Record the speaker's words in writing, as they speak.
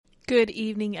Good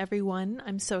evening, everyone.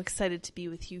 I'm so excited to be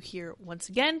with you here once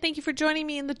again. Thank you for joining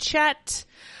me in the chat.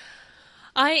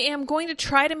 I am going to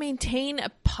try to maintain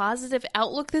a positive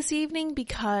outlook this evening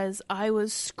because I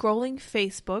was scrolling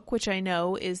Facebook, which I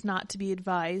know is not to be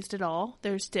advised at all.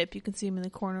 There's Dip. You can see him in the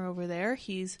corner over there.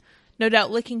 He's no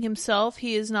doubt licking himself.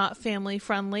 He is not family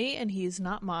friendly and he's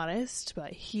not modest,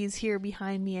 but he's here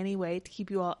behind me anyway to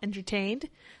keep you all entertained.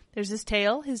 There's his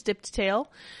tail, his dipped tail.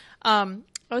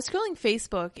 I was scrolling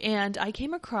Facebook and I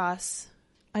came across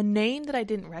a name that I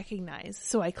didn't recognize.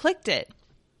 So I clicked it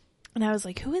and I was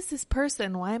like, who is this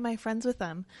person? Why am I friends with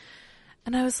them?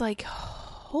 And I was like,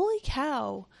 holy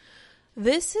cow.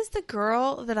 This is the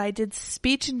girl that I did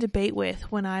speech and debate with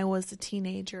when I was a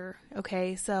teenager.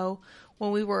 Okay, so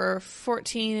when we were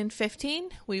 14 and 15,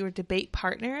 we were debate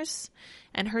partners.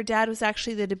 And her dad was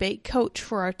actually the debate coach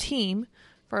for our team,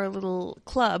 for our little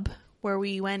club, where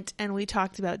we went and we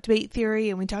talked about debate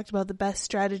theory and we talked about the best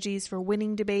strategies for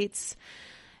winning debates.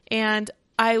 And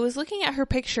I was looking at her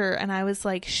picture and I was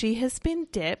like, she has been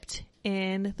dipped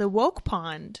in the woke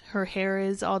pond. Her hair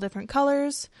is all different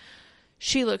colors.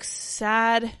 She looks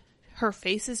sad. Her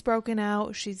face is broken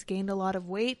out. She's gained a lot of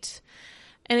weight.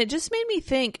 And it just made me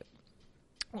think,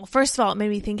 well, first of all, it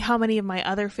made me think how many of my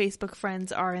other Facebook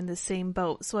friends are in the same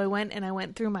boat. So I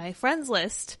went through my friends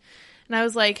list. And I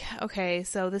was like, okay,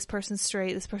 so this person's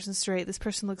straight, this person's straight, this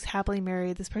person looks happily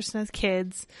married, this person has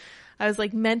kids. I was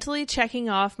like mentally checking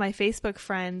off my Facebook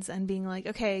friends and being like,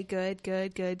 okay, good,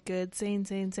 sane.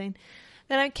 Then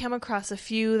I came across a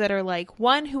few that are like,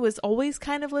 one who was always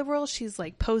kind of liberal. She's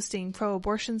like posting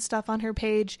pro-abortion stuff on her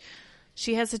page.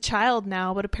 She has a child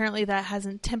now, but apparently that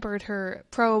hasn't tempered her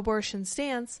pro-abortion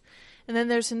stance. And then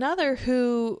there's another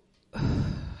who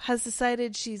has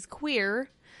decided she's queer,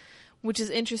 which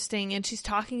is interesting, and she's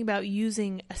talking about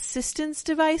using assistance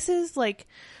devices, like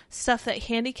stuff that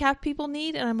handicapped people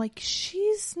need, and I'm like,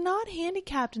 she's not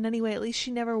handicapped in any way, at least she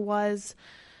never was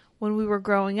when we were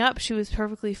growing up. She was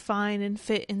perfectly fine and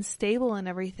fit and stable and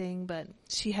everything, but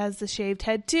she has the shaved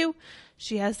head too,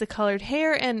 she has the colored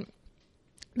hair, and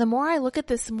the more I look at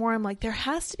this, the more I'm like, there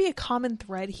has to be a common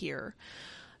thread here.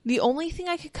 The only thing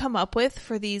I could come up with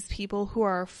for these people who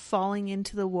are falling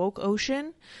into the woke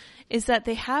ocean is that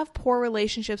they have poor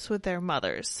relationships with their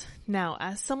mothers. Now,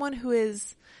 as someone who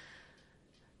is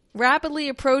rapidly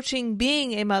approaching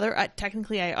being a mother,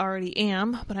 technically I already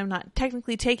am, but I'm not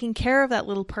technically taking care of that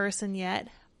little person yet.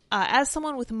 As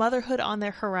someone with motherhood on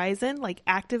their horizon, like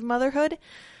active motherhood,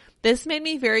 this made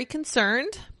me very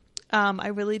concerned. I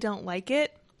really don't like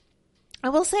it. I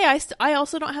will say I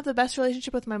also don't have the best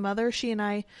relationship with my mother. She and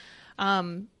I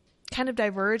kind of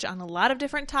diverge on a lot of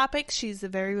different topics. She's a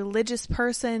very religious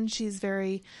person.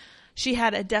 She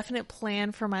had a definite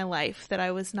plan for my life that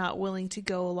I was not willing to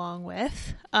go along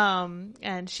with.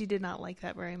 And she did not like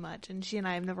that very much. And she and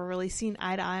I have never really seen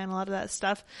eye to eye on a lot of that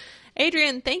stuff.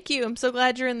 Adrian, thank you. I'm so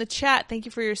glad you're in the chat. Thank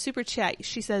you for your super chat.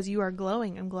 She says, you are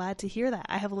glowing. I'm glad to hear that.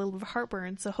 I have a little bit of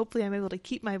heartburn, so hopefully I'm able to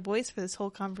keep my voice for this whole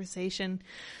conversation.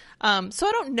 So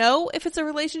I don't know if it's a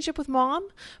relationship with mom,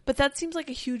 but that seems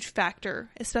like a huge factor,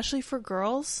 especially for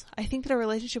girls. I think that a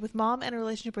relationship with mom and a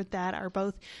relationship with dad are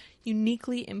both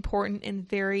uniquely important in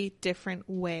very different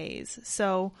ways.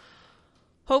 So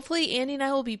hopefully Andy and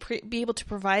I will be able to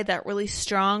provide that really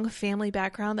strong family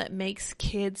background that makes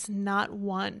kids not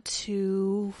want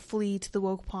to flee to the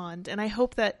woke pond. And I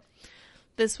hope that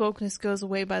this wokeness goes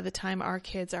away by the time our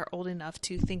kids are old enough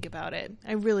to think about it.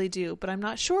 I really do, but I'm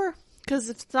not sure. Because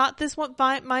if it's not this one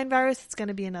mind virus, it's going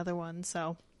to be another one.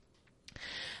 So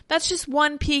that's just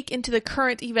one peek into the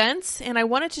current events. And I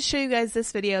wanted to show you guys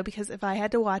this video because if I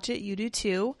had to watch it, you do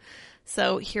too.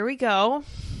 So here we go.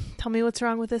 Tell me what's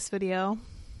wrong with this video.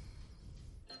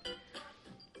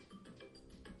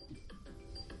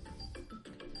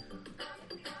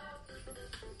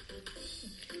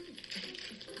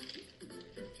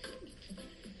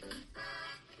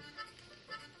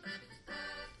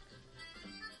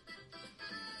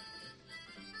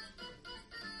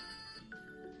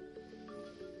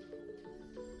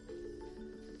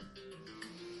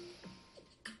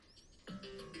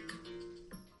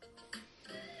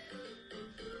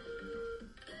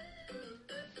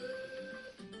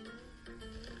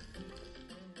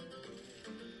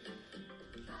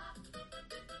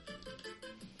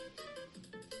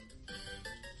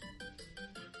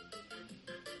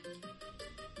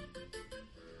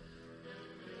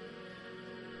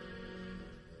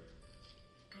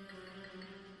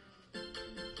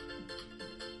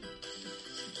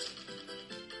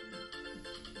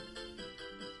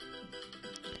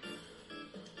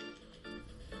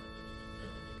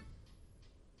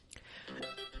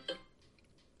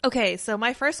 Okay, so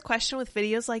my first question with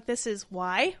videos like this is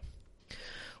why?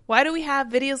 Why do we have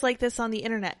videos like this on the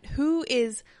internet? Who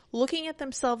is looking at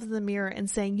themselves in the mirror and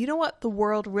saying, you know what the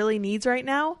world really needs right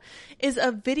now is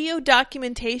a video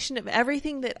documentation of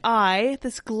everything that I,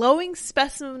 this glowing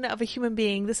specimen of a human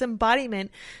being, this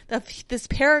embodiment of this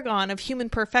paragon of human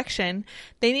perfection,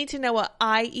 they need to know what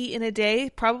I eat in a day,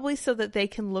 probably so that they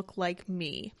can look like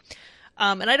me.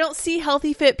 And I don't see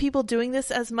healthy, fit people doing this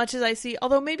as much as I see,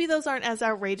 although maybe those aren't as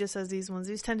outrageous as these ones.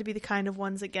 These tend to be the kind of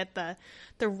ones that get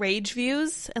the rage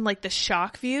views and like the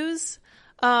shock views.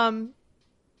 I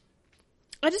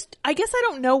guess I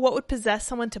don't know what would possess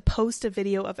someone to post a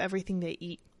video of everything they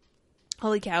eat.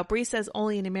 Holy cow. Bree says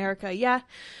only in America. Yeah,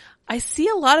 I see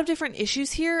a lot of different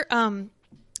issues here.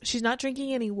 She's not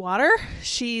drinking any water.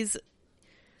 She's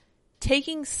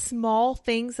taking small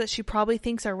things that she probably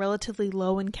thinks are relatively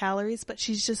low in calories, but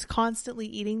she's just constantly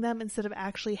eating them instead of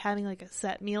actually having like a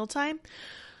set meal time.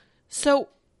 So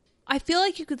I feel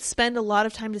like you could spend a lot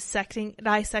of time dissecting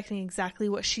exactly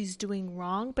what she's doing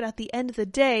wrong. But at the end of the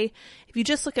day, if you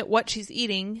just look at what she's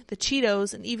eating, the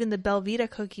Cheetos and even the Belvita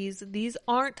cookies, these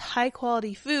aren't high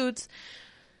quality foods.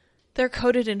 They're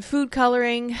coated in food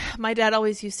coloring. My dad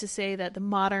always used to say that the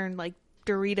modern like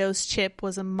Doritos chip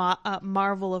was a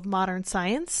marvel of modern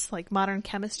science, like modern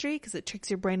chemistry, because it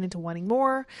tricks your brain into wanting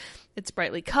more. It's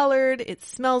brightly colored. It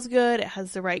smells good. It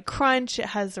has the right crunch. It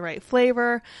has the right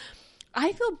flavor.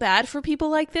 I feel bad for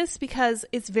people like this because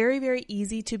it's very, very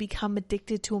easy to become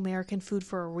addicted to American food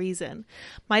for a reason.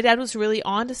 My dad was really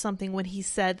onto something when he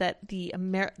said that the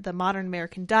modern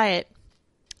American diet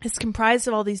is comprised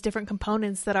of all these different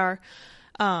components that are,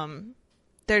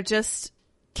 they're just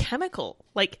chemical.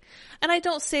 And I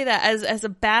don't say that as a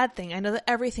bad thing. I know that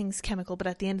everything's chemical, but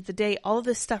at the end of the day, all of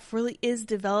this stuff really is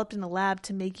developed in a lab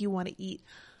to make you want to eat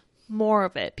more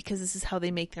of it because this is how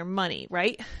they make their money,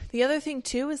 right? The other thing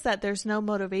too is that there's no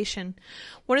motivation.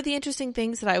 One of the interesting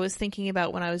things that I was thinking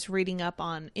about when I was reading up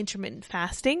on intermittent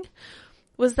fasting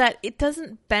was that it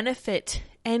doesn't benefit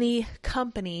any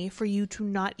company for you to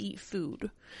not eat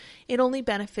food. It only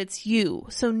benefits you.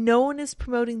 So no one is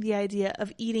promoting the idea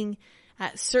of eating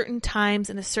at certain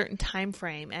times in a certain time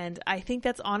frame. And I think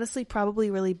that's honestly probably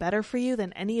really better for you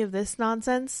than any of this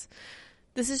nonsense.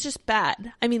 This is just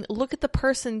bad. I mean, look at the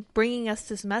person bringing us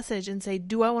this message and say,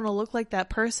 do I want to look like that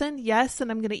person? Yes,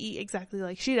 and I'm going to eat exactly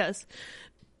like she does.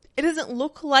 It doesn't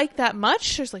look like that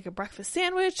much. There's like a breakfast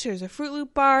sandwich. There's a Fruit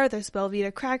Loop bar. There's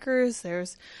Belvita crackers.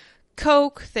 There's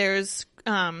Coke. There's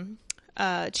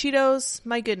Cheetos.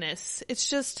 My goodness. It's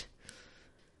just...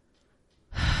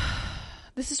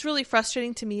 This is really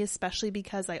frustrating to me, especially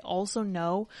because I also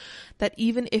know that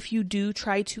even if you do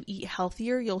try to eat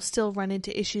healthier, you'll still run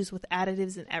into issues with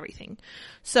additives and everything.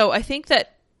 So I think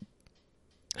that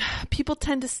people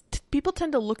tend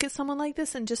to look at someone like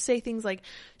this and just say things like,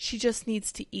 she just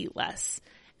needs to eat less.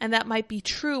 And that might be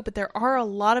true, but there are a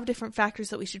lot of different factors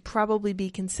that we should probably be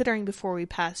considering before we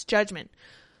pass judgment.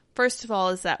 First of all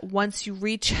is that once you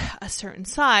reach a certain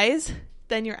size,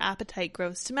 then your appetite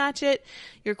grows to match it.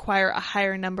 You require a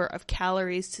higher number of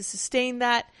calories to sustain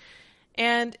that.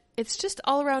 And it's just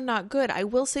all around not good. I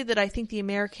will say that I think the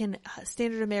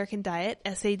standard American diet,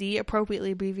 SAD,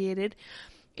 appropriately abbreviated,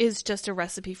 is just a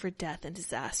recipe for death and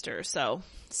disaster. So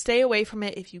stay away from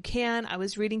it if you can. I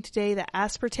was reading today that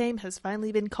aspartame has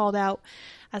finally been called out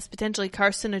as potentially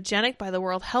carcinogenic by the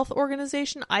World Health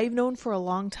Organization. I've known for a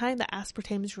long time that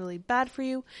aspartame is really bad for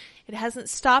you. It hasn't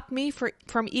stopped me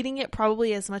from eating it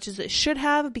probably as much as it should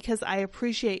have because I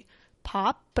appreciate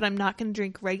pop, but I'm not going to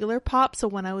drink regular pop. So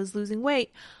when I was losing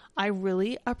weight, I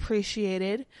really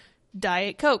appreciated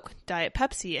Diet Coke, Diet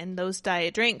Pepsi, and those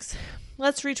diet drinks.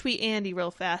 Let's retweet Andy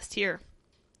real fast here.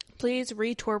 Please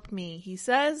retwerp me, he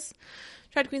says.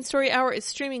 Drag Queen Story Hour is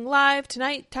streaming live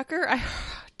tonight. Tucker,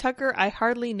 I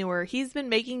hardly knew her. He's been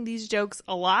making these jokes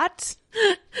a lot.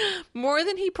 More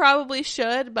than he probably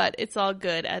should, but it's all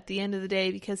good at the end of the day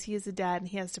because he is a dad and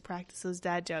he has to practice those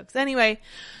dad jokes. Anyway,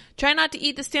 try not to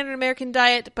eat the standard American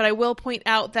diet, but I will point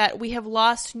out that we have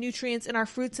lost nutrients in our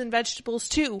fruits and vegetables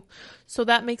too. So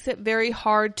that makes it very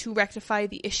hard to rectify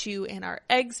the issue, and our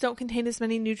eggs don't contain as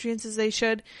many nutrients as they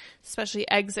should, especially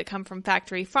eggs that come from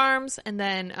factory farms. And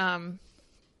then,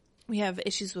 we have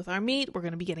issues with our meat. We're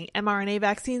going to be getting mRNA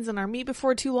vaccines on our meat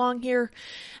before too long here.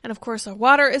 And of course, our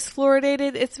water is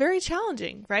fluoridated. It's very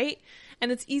challenging, right?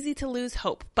 And it's easy to lose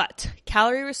hope, but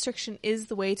calorie restriction is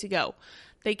the way to go.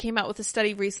 They came out with a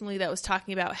study recently that was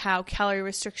talking about how calorie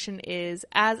restriction is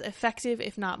as effective,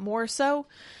 if not more so,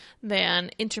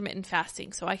 than intermittent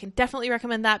fasting. So I can definitely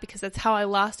recommend that because that's how I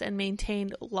lost and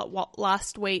maintained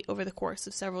lost weight over the course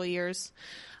of several years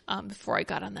before I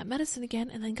got on that medicine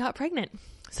again and then got pregnant.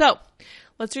 So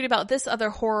let's read about this other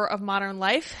horror of modern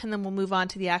life, and then we'll move on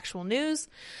to the actual news.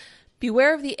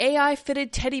 Beware of the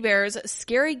AI-fitted teddy bears.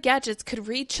 Scary gadgets could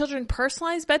read children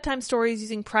personalized bedtime stories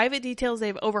using private details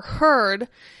they've overheard,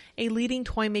 a leading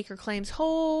toy maker claims.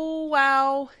 Oh,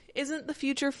 wow. Isn't the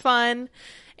future fun?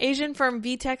 Asian firm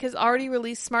VTech has already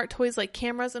released smart toys like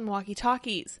cameras and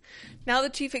walkie-talkies. Now the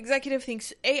chief executive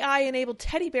thinks AI-enabled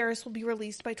teddy bears will be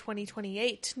released by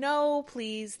 2028. No,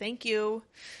 please. Thank you.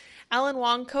 Alan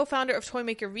Wong, co-founder of toy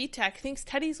maker VTech, thinks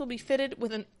teddies will be fitted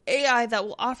with an AI that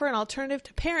will offer an alternative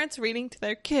to parents reading to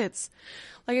their kids.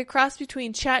 Like a cross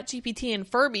between ChatGPT and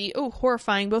Furby. Oh,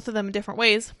 horrifying, both of them in different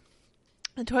ways.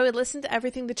 The toy would listen to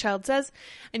everything the child says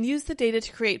and use the data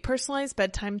to create personalized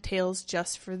bedtime tales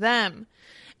just for them.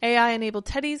 AI-enabled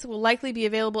teddies will likely be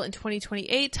available in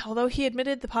 2028, although he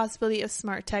admitted the possibilities of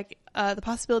smart tech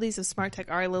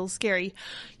are a little scary.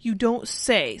 You don't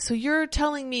say. So you're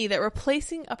telling me that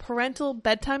replacing a parental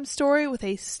bedtime story with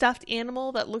a stuffed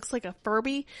animal that looks like a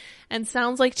Furby and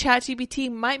sounds like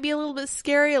ChatGPT might be a little bit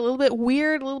scary, a little bit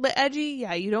weird, a little bit edgy?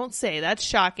 Yeah, you don't say. That's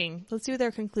shocking. Let's see what their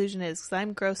conclusion is, because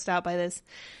I'm grossed out by this,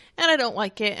 and I don't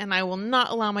like it, and I will not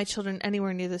allow my children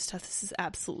anywhere near this stuff. This is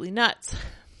absolutely nuts.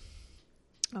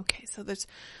 Okay, so there's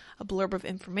a blurb of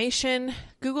information.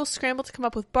 Google scrambled to come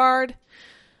up with Bard,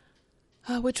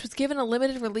 which was given a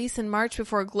limited release in March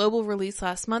before a global release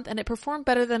last month, and it performed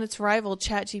better than its rival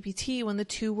ChatGPT when the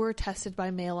two were tested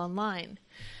by Mail Online.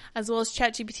 As well as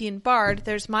ChatGPT and Bard,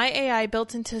 there's My AI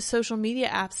built into social media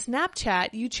app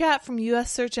Snapchat, UChat from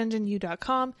US search engine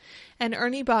U.com, and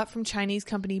ErnieBot from Chinese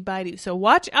company Baidu. So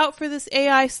watch out for this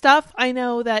AI stuff. I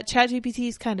know that ChatGPT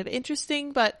is kind of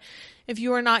interesting, but if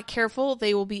you are not careful,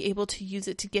 they will be able to use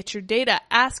it to get your data.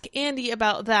 Ask Andy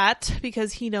about that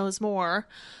because he knows more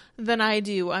than I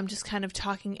do. I'm just kind of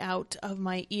talking out of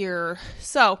my ear.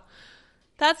 So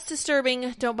that's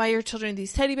disturbing. Don't buy your children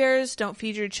these teddy bears. Don't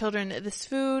feed your children this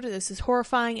food. This is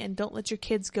horrifying. And don't let your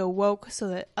kids go woke so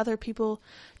that other people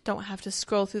don't have to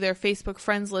scroll through their Facebook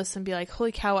friends list and be like,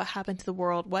 holy cow, what happened to the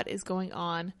world? What is going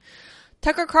on?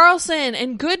 Tucker Carlson,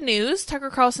 and good news, Tucker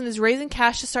Carlson is raising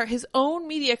cash to start his own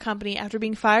media company after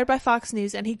being fired by Fox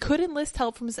News, and he could enlist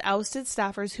help from his ousted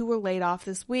staffers who were laid off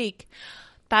this week.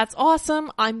 That's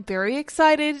awesome. I'm very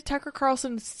excited. Tucker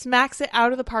Carlson smacks it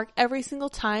out of the park every single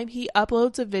time he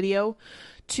uploads a video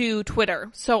to Twitter.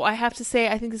 So I have to say,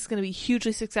 I think this is going to be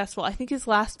hugely successful. I think his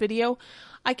last video,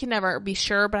 I can never be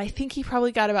sure, but I think he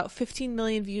probably got about 15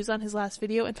 million views on his last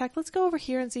video. In fact, let's go over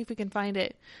here and see if we can find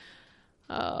it.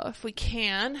 If we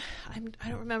can. I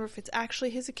don't remember if it's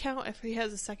actually his account, if he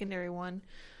has a secondary one.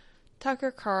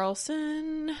 Tucker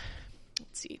Carlson.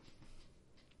 Let's see.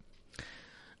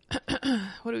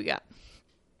 What do we got?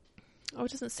 Oh,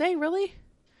 it doesn't say, really?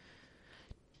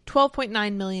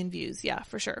 12.9 million views. Yeah,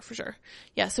 for sure.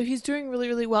 Yeah, so he's doing really,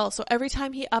 really well. So every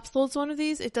time he uploads one of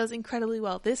these, it does incredibly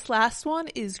well. This last one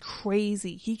is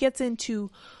crazy. He gets into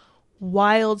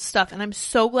wild stuff, and I'm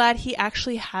so glad he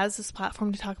actually has this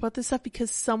platform to talk about this stuff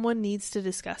because someone needs to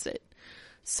discuss it.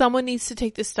 Someone needs to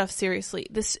take this stuff seriously.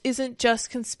 This isn't just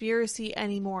conspiracy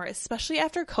anymore, especially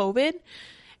after COVID.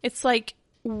 It's like,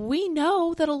 we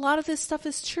know that a lot of this stuff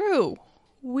is true.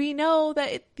 We know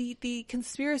that the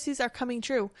conspiracies are coming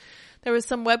true. There was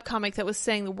some webcomic that was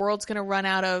saying the world's going to run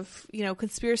out of,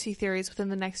 conspiracy theories within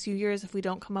the next few years if we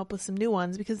don't come up with some new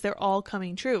ones because they're all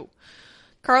coming true.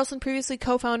 Carlson previously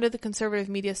co-founded the conservative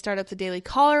media startup The Daily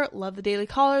Caller. Love The Daily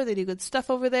Caller. They do good stuff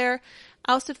over there.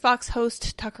 Ousted Fox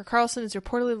host Tucker Carlson is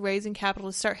reportedly raising capital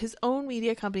to start his own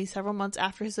media company several months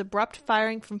after his abrupt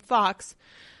firing from Fox,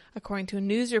 according to a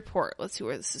news report. Let's see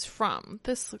where this is from.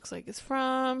 This looks like it's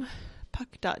from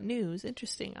Puck.News.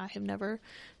 Interesting. I have never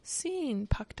seen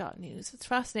Puck.News. It's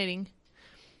fascinating.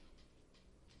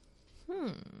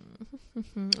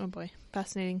 Oh boy.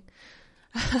 Fascinating.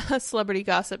 Celebrity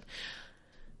gossip.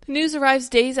 The news arrives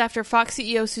days after Fox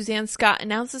CEO Suzanne Scott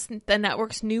announces the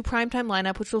network's new primetime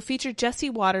lineup, which will feature Jesse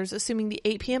Waters assuming the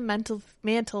 8 p.m.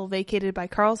 mantle vacated by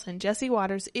Carlson. Jesse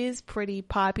Waters is pretty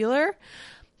popular.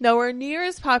 Nowhere near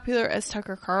as popular as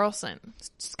Tucker Carlson.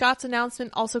 Scott's announcement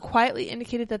also quietly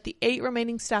indicated that the 8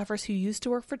 remaining staffers who used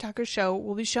to work for Tucker's show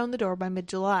will be shown the door by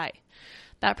mid-July.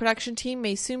 That production team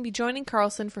may soon be joining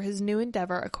Carlson for his new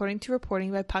endeavor, according to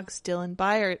reporting by Puck's Dylan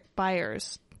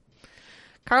Byers.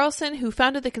 Carlson, who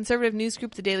founded the conservative news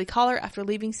group The Daily Caller after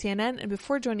leaving CNN and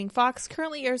before joining Fox,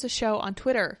 currently airs a show on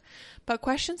Twitter. But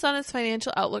questions on his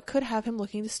financial outlook could have him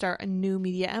looking to start a new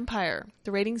media empire.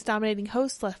 The ratings-dominating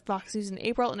host left Fox News in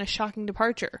April in a shocking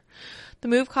departure. The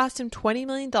move cost him $20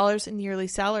 million in yearly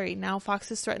salary. Now Fox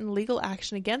has threatened legal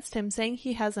action against him, saying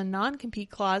he has a non-compete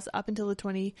clause up until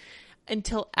the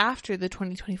until after the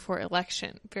 2024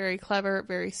 election. Very clever,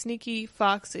 very sneaky.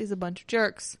 Fox is a bunch of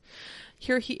jerks.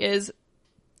 Here he is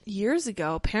years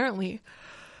ago, apparently.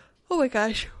 Oh my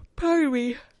gosh, pardon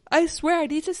me. I swear I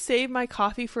need to save my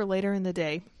coffee for later in the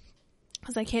day,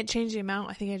 because I can't change the amount.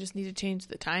 I think I just need to change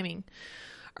the timing.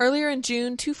 Earlier in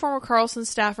June, 2 former Carlson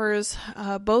staffers,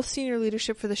 both senior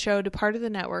leadership for the show, departed the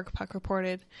network, Puck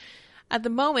reported. At the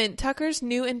moment, Tucker's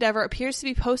new endeavor appears to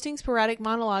be posting sporadic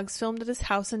monologues filmed at his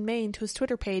house in Maine to his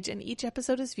Twitter page, and each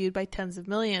episode is viewed by tens of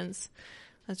millions.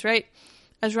 That's right.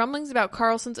 As rumblings about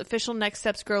Carlson's official next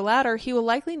steps grow louder, he will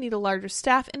likely need a larger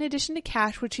staff in addition to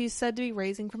cash, which he's said to be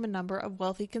raising from a number of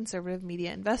wealthy conservative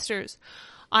media investors.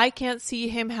 I can't see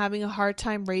him having a hard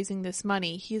time raising this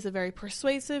money. He's a very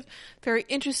persuasive, very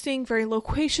interesting, very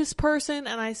loquacious person,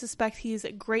 and I suspect he's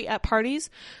great at parties,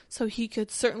 so he could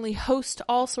certainly host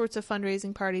all sorts of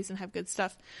fundraising parties and have good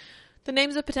stuff. The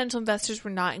names of potential investors were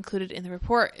not included in the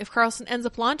report. If Carlson ends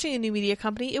up launching a new media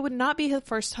company, it would not be his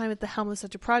first time at the helm of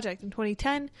such a project. In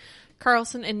 2010,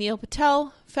 Carlson and Neil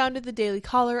Patel founded the Daily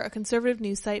Caller, a conservative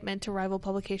news site meant to rival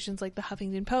publications like the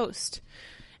Huffington Post.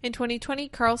 In 2020,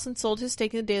 Carlson sold his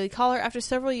stake in the Daily Caller after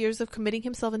several years of committing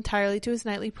himself entirely to his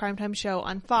nightly primetime show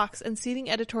on Fox and ceding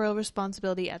editorial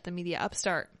responsibility at the media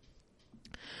upstart.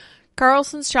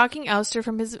 Carlson's shocking ouster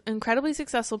from his incredibly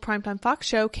successful primetime Fox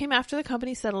show came after the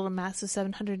company settled a massive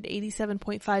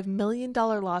 $787.5 million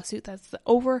lawsuit, that's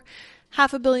over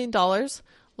 $500 million,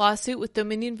 lawsuit with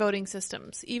Dominion Voting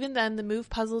Systems. Even then, the move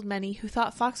puzzled many who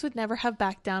thought Fox would never have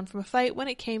backed down from a fight when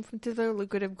it came to their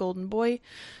lucrative golden boy,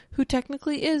 who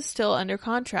technically is still under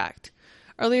contract.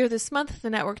 Earlier this month, the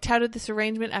network touted this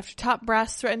arrangement after top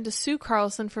brass threatened to sue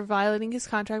Carlson for violating his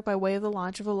contract by way of the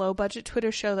launch of a low-budget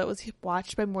Twitter show that was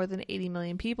watched by more than 80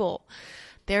 million people.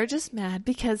 They're just mad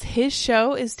because his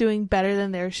show is doing better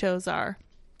than their shows are.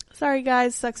 Sorry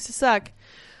guys, sucks to suck.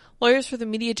 Lawyers for the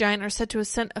media giant are said to have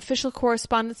sent official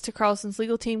correspondence to Carlson's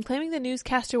legal team claiming the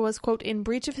newscaster was, quote, in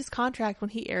breach of his contract when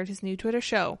he aired his new Twitter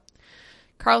show.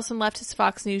 Carlson left his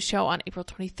Fox News show on April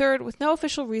 23rd with no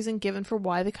official reason given for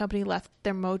why the company let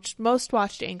their most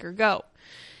watched anchor go.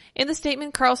 In the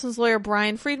statement, Carlson's lawyer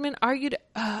Brian Friedman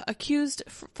accused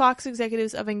Fox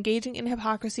executives of engaging in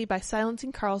hypocrisy by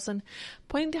silencing Carlson,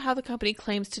 pointing to how the company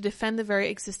claims to defend the very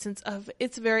existence of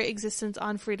its very existence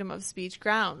on freedom of speech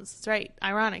grounds. That's right.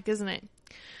 Ironic, isn't it?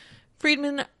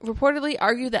 Friedman reportedly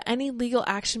argued that any legal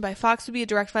action by Fox would be a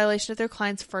direct violation of their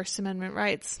clients' First Amendment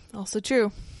rights. Also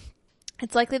true.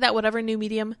 It's likely that whatever new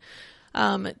medium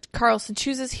Carlson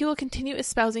chooses, he will continue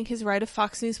espousing his right of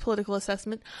Fox News political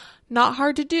assessment. Not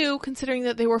hard to do, considering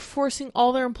that they were forcing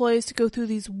all their employees to go through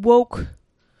these woke,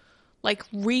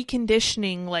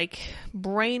 reconditioning,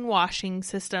 brainwashing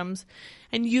systems,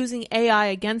 and using AI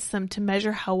against them to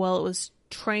measure how well it was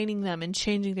training them and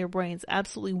changing their brains.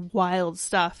 Absolutely wild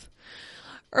stuff.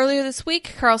 Earlier this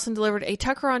week, Carlson delivered a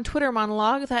Tucker on Twitter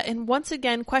monologue that once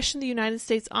again questioned the United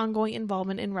States' ongoing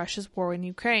involvement in Russia's war in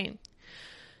Ukraine.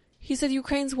 He said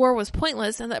Ukraine's war was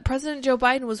pointless and that President Joe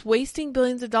Biden was wasting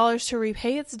billions of dollars to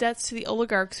repay its debts to the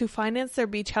oligarchs who financed their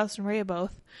beach house in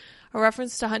Rehoboth, a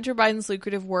reference to Hunter Biden's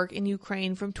lucrative work in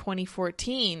Ukraine from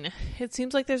 2014. It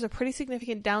seems like there's a pretty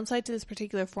significant downside to this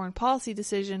particular foreign policy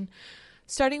decision,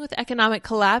 starting with economic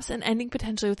collapse and ending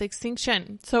potentially with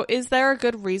extinction. So is there a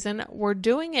good reason we're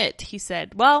doing it? He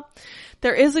said. Well,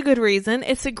 there is a good reason.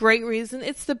 It's a great reason.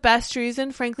 It's the best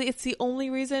reason. Frankly, it's the only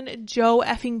reason Joe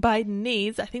effing Biden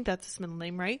needs. I think that's his middle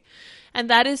name, right? And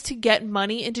that is to get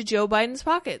money into Joe Biden's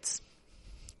pockets.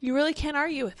 You really can't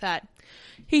argue with that.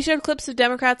 He showed clips of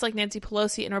Democrats like Nancy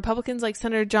Pelosi and Republicans like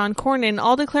Senator John Cornyn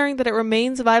all declaring that it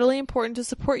remains vitally important to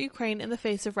support Ukraine in the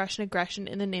face of Russian aggression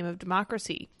in the name of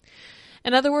democracy.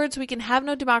 In other words, we can have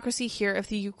no democracy here if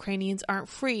the Ukrainians aren't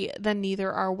free, then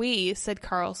neither are we, said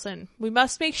Carlson. We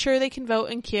must make sure they can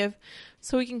vote in Kiev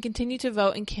so we can continue to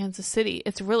vote in Kansas City.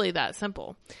 It's really that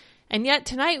simple. And yet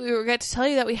tonight we regret to tell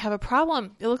you that we have a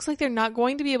problem. It looks like they're not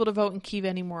going to be able to vote in Kiev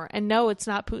anymore. And no, it's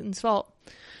not Putin's fault.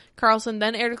 Carlson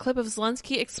then aired a clip of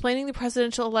Zelensky explaining the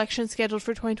presidential election scheduled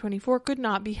for 2024 could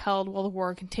not be held while the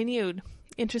war continued.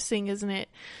 Interesting, isn't it?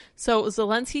 So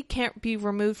Zelensky can't be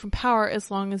removed from power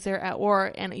as long as they're at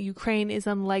war, and Ukraine is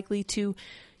unlikely to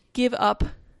give up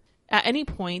at any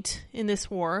point in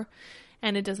this war,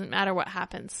 and it doesn't matter what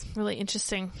happens. Really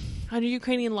interesting. Under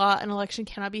Ukrainian law, an election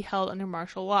cannot be held under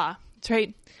martial law. That's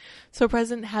right. So the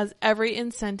president has every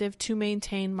incentive to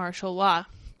maintain martial law.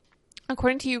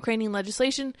 According to Ukrainian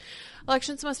legislation,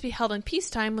 elections must be held in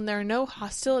peacetime when there are no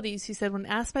hostilities, he said when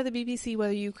asked by the BBC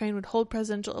whether Ukraine would hold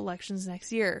presidential elections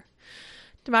next year.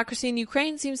 Democracy in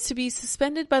Ukraine seems to be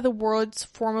suspended by the world's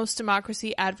foremost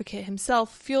democracy advocate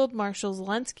himself, Field Marshal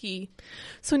Zelensky.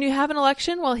 So when you have an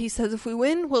election, well, he says if we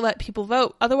win, we'll let people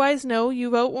vote. Otherwise, no, you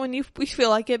vote when we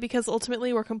feel like it, because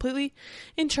ultimately we're completely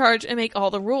in charge and make all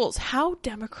the rules. How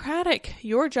democratic.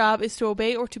 Your job is to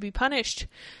obey or to be punished.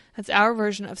 That's our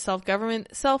version of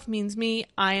self-government. Self means me.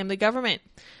 I am the government.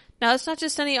 Now, it's not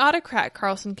just any autocrat,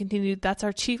 Carlson continued. That's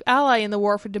our chief ally in the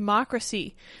war for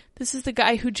democracy. This is the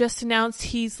guy who just announced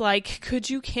he's like,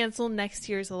 could you cancel next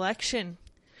year's election?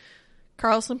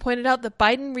 Carlson pointed out that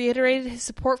Biden reiterated his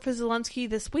support for Zelensky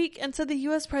this week and said the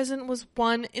U.S. president was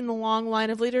one in the long line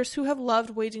of leaders who have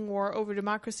loved waging war over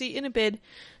democracy in a bid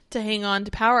to hang on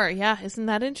to power. Yeah, isn't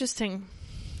that interesting?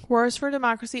 Wars for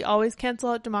democracy always cancel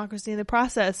out democracy in the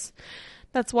process.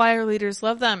 That's why our leaders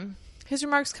love them. His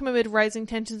remarks come amid rising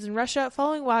tensions in Russia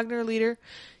following Wagner leader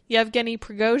Yevgeny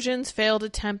Prigozhin's failed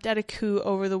attempt at a coup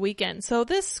over the weekend. So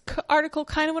this article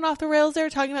kind of went off the rails there,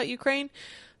 talking about Ukraine.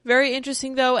 Very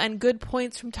interesting, though, and good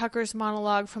points from Tucker's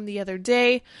monologue from the other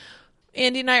day.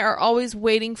 Andy and I are always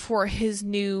waiting for his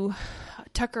new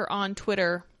Tucker on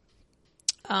Twitter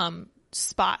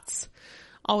spots.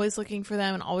 Always looking for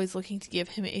them and always looking to give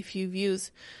him a few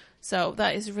views. So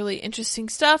that is really interesting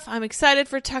stuff. I'm excited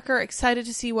for Tucker, excited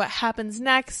to see what happens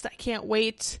next. I can't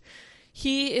wait.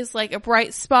 He is like a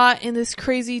bright spot in this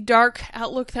crazy dark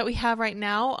outlook that we have right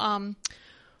now.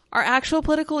 Our actual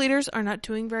political leaders are not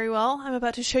doing very well. I'm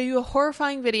about to show you a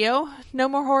horrifying video. No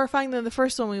more horrifying than the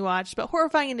first one we watched, but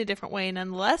horrifying in a different way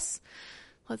nonetheless.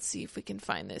 Let's see if we can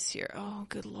find this here. Oh,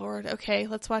 good Lord. Okay,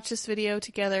 let's watch this video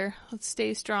together. Let's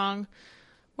stay strong.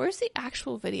 Where's the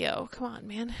actual video? Come on,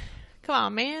 man. Come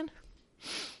on, man.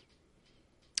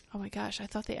 Oh my gosh, I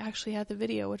thought they actually had the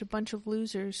video. What a bunch of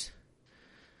losers.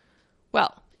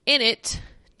 Well, in it,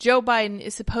 Joe Biden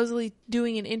is supposedly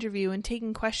doing an interview and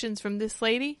taking questions from this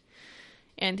lady.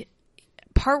 And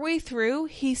partway through,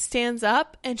 he stands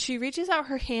up and she reaches out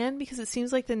her hand because it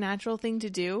seems like the natural thing to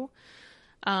do.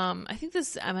 I think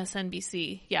this is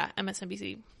MSNBC. Yeah,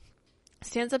 MSNBC.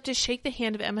 Stands up to shake the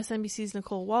hand of MSNBC's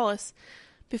Nicole Wallace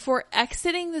before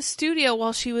exiting the studio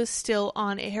while she was still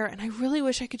on air. And I really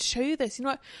wish I could show you this. You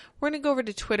know what? We're going to go over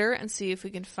to Twitter and see if we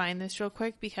can find this real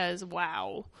quick because,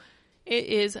 wow, it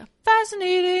is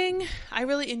fascinating. I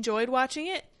really enjoyed watching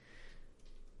it.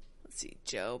 Let's see,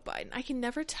 Joe Biden. I can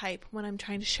never type when I'm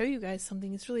trying to show you guys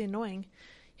something. It's really annoying.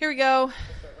 Here we go.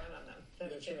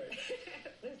 That's right.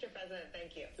 Mr. President,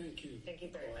 thank you. Thank you. Thank you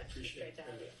very much. It's great to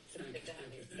have you. It's great to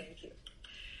have you. Thank you.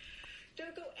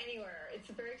 Don't go anywhere. It's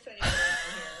a very exciting time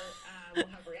here. We'll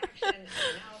have reaction and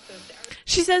analysis.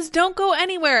 She says, don't go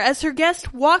anywhere as her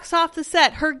guest walks off the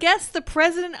set. Her guest, the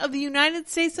President of the United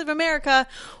States of America,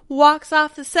 walks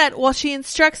off the set while she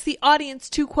instructs the audience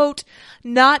to, quote,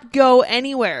 not go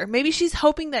anywhere. Maybe she's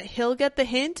hoping that he'll get the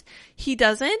hint. He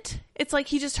doesn't. It's like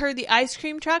he just heard the ice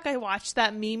cream truck. I watched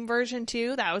that meme version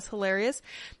too. That was hilarious.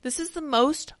 This is the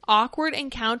most awkward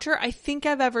encounter I think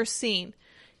I've ever seen.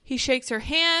 He shakes her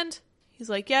hand. He's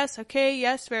like, yes, okay,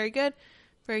 yes, very good.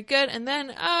 Very good. And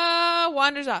then,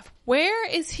 wanders off. Where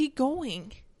is he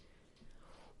going?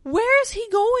 Where is he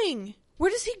going?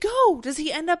 Where does he go? Does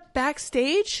he end up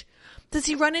backstage? Does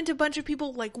he run into a bunch of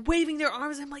people like waving their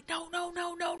arms? I'm like, no, no,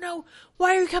 no, no, no.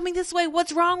 Why are you coming this way?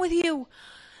 What's wrong with you?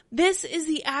 This is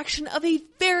the action of a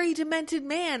very demented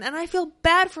man, and I feel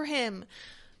bad for him.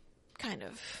 Kind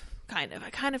of. I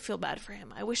kind of feel bad for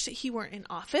him. I wish that he weren't in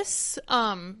office.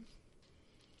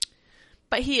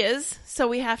 But he is, so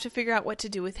we have to figure out what to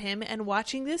do with him. And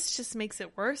watching this just makes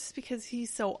it worse because he's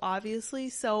so obviously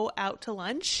so out to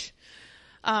lunch.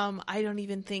 I don't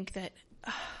even think that...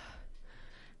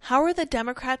 how are the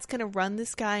Democrats going to run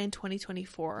this guy in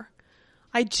 2024?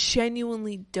 I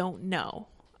genuinely don't know.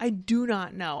 I do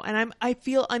not know. And I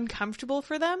feel uncomfortable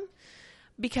for them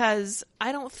because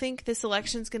I don't think this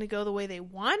election is going to go the way they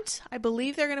want. I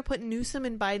believe they're going to put Newsom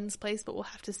in Biden's place, but we'll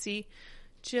have to see.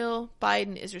 Jill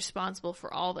Biden is responsible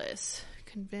for all this.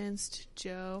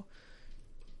 Jill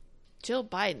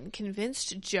Biden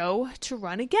convinced Joe to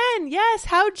run again. Yes,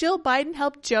 how Jill Biden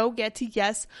helped Joe get to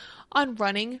yes on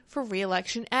running for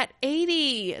re-election at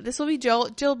 80. This will be Jill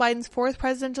Biden's fourth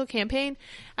presidential campaign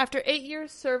after 8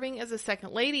 years serving as a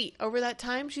second lady. Over that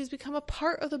time, she's become a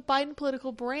part of the Biden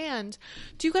political brand.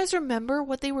 Do you guys remember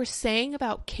what they were saying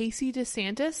about Casey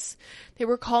DeSantis? They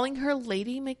were calling her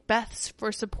Lady Macbeth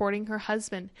for supporting her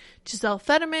husband. Giselle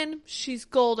Fetterman, she's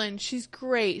golden. She's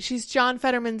great. She's John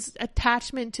Fetterman's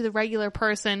attachment to the regular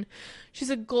person. She's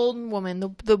a golden woman,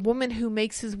 the woman who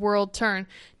makes his world turn.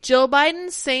 Jill Biden,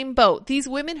 same boat. These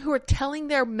women who are telling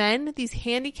their men, these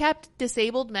handicapped,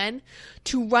 disabled men,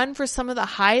 to run for some of the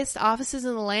highest offices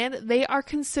in the land, they are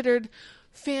considered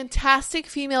fantastic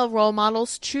female role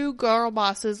models, true girl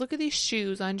bosses. Look at these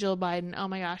shoes on Jill Biden. Oh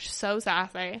my gosh, so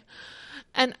sassy.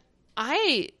 And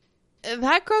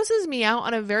that grosses me out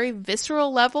on a very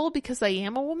visceral level because I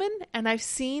am a woman and I've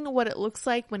seen what it looks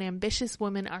like when ambitious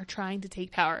women are trying to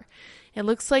take power. It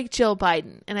looks like Jill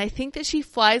Biden. And I think that she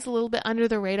flies a little bit under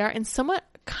the radar in somewhat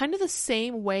kind of the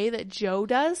same way that Joe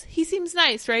does. He seems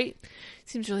nice, right?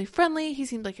 Seems really friendly. He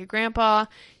seems like a grandpa.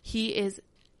 He is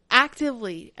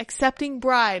actively accepting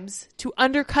bribes to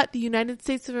undercut the United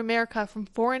States of America from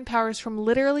foreign powers, from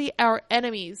literally our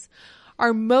enemies,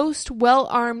 our most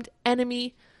well-armed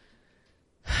enemy,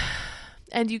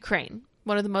 and Ukraine,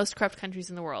 one of the most corrupt countries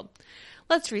in the world.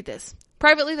 Let's read this.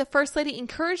 Privately, the First Lady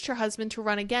encouraged her husband to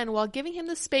run again while giving him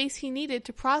the space he needed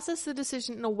to process the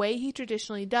decision in a way he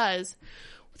traditionally does,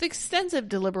 with extensive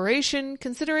deliberation,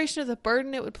 consideration of the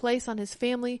burden it would place on his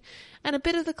family, and a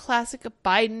bit of the classic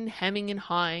Biden hemming and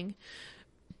hawing.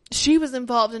 She was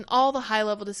involved in all the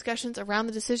high-level discussions around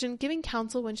the decision, giving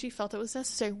counsel when she felt it was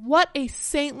necessary. What a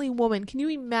saintly woman. Can you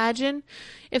imagine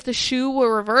if the shoe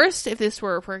were reversed? If this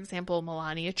were, for example,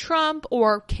 Melania Trump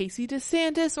or Casey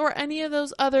DeSantis or any of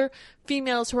those other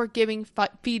females who are giving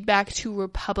feedback to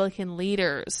Republican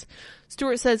leaders.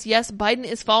 Stewart says, yes, Biden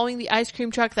is following the ice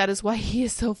cream truck. That is why he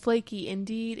is so flaky.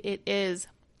 Indeed, it is.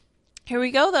 Here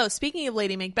we go, though. Speaking of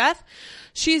Lady Macbeth,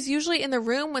 she is usually in the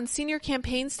room when senior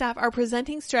campaign staff are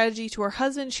presenting strategy to her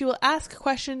husband. She will ask a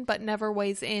question but never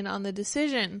weighs in on the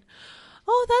decision.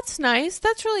 Oh, that's nice.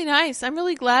 That's really nice. I'm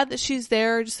really glad that she's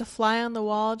there, just a fly on the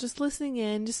wall, just listening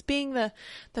in, just being the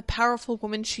powerful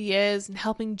woman she is and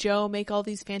helping Joe make all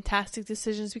these fantastic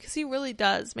decisions, because he really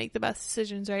does make the best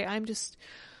decisions, right?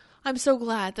 I'm so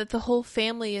glad that the whole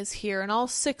family is here and all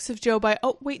 6 of Joe Biden.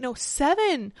 Oh, wait, no,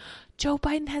 7. Joe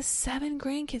Biden has 7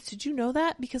 grandkids. Did you know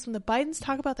that? Because when the Bidens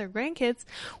talk about their grandkids,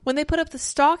 when they put up the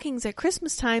stockings at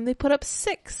Christmas time, they put up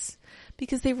 6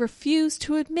 because they refuse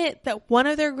to admit that one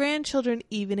of their grandchildren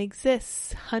even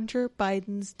exists. Hunter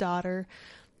Biden's daughter,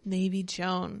 Navy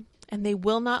Joan. And they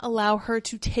will not allow her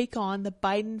to take on the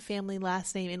Biden family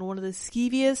last name in one of the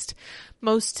skeeviest,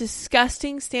 most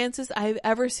disgusting stances I've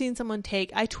ever seen someone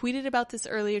take. I tweeted about this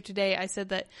earlier today. I said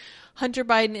that Hunter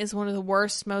Biden is one of the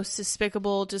worst, most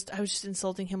despicable, I was just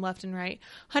insulting him left and right.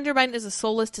 Hunter Biden is a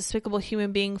soulless, despicable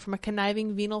human being from a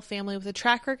conniving, venal family with a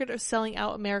track record of selling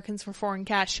out Americans for foreign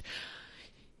cash.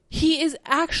 He is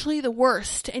actually the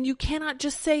worst, and you cannot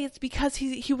just say it's because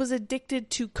he was addicted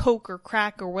to coke or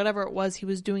crack or whatever it was he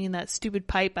was doing in that stupid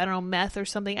pipe. I don't know, meth or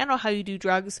something. I don't know how you do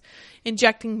drugs,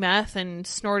 injecting meth and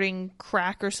snorting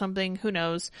crack or something. Who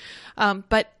knows?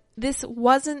 But this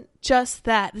wasn't just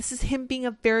that. This is him being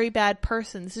a very bad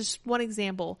person. This is just one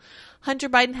example. Hunter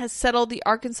Biden has settled the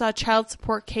Arkansas child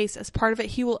support case. As part of it,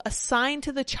 he will assign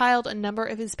to the child a number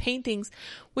of his paintings,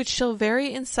 which shall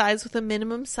vary in size with a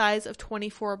minimum size of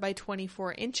 24 by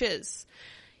 24 inches.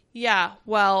 Yeah,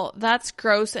 well, that's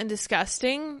gross and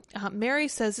disgusting. Mary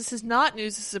says this is not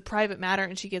news. This is a private matter,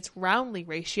 and she gets roundly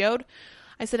ratioed.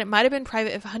 I said it might have been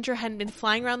private if Hunter hadn't been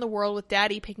flying around the world with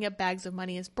Daddy picking up bags of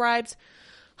money as bribes.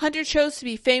 Hunter chose to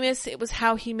be famous. It was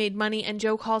how he made money, and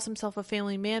Joe calls himself a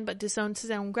family man but disowns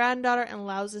his own granddaughter and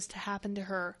allows this to happen to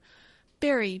her.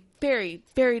 Very, very,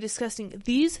 very disgusting.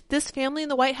 This family in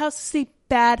the White House is a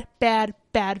bad, bad,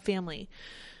 bad family.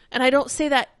 And I don't say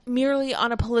that merely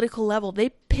on a political level. They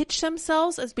pitch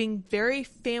themselves as being very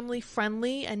family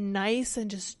friendly and nice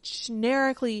and just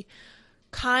generically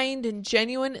kind and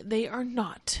genuine. They are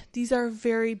not. These are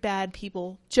very bad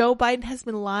people. Joe Biden has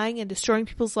been lying and destroying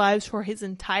people's lives for his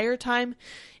entire time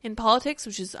in politics,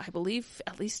 which is, I believe,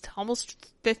 at least almost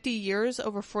 50 years,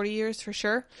 over 40 years for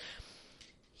sure.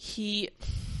 He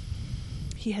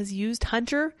has used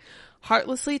Hunter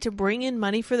heartlessly to bring in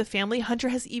money for the family. Hunter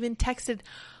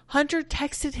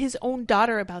texted his own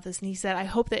daughter about this, and he said, I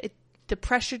hope that the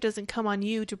pressure doesn't come on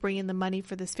you to bring in the money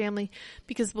for this family,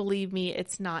 because believe me,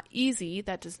 it's not easy.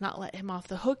 That does not let him off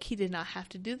the hook. He did not have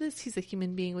to do this. He's a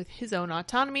human being with his own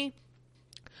autonomy.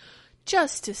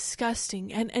 Just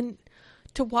disgusting. And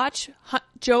to watch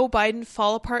Joe Biden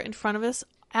fall apart in front of us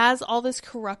as all this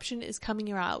corruption is coming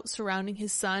out surrounding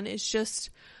his son is just,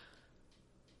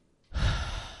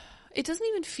 it doesn't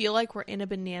even feel like we're in a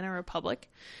banana republic.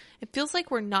 It feels like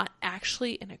we're not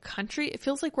actually in a country. It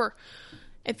feels like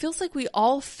we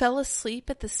all fell asleep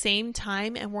at the same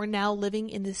time and we're now living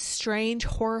in this strange,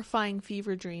 horrifying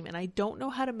fever dream, and I don't know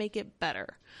how to make it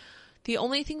better. The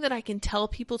only thing that I can tell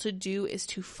people to do is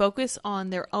to focus on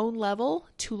their own level,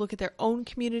 to look at their own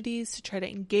communities, to try to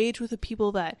engage with the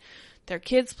people that their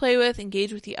kids play with,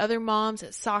 engage with the other moms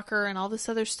at soccer and all this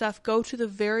other stuff. Go to the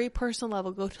very personal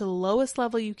level. Go to the lowest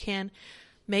level you can.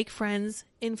 make friends,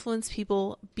 influence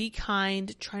people, be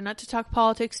kind, try not to talk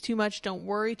politics too much, don't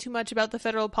worry too much about the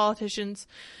federal politicians.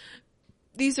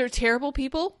 These are terrible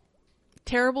people,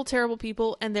 terrible, terrible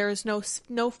people, and there is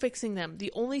no fixing them.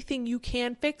 The only thing you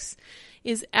can fix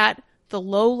is at the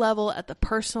low level, at the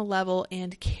personal level,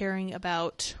 and caring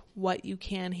about what you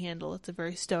can handle. It's a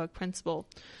very stoic principle.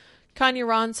 Kanye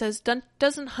Ron says,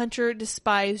 doesn't Hunter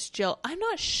despise Jill? I'm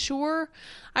not sure.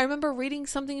 I remember reading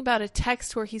something about a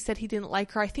text where he said he didn't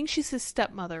like her. I think she's his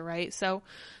stepmother, right? So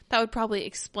that would probably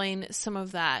explain some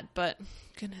of that, but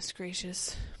goodness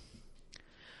gracious.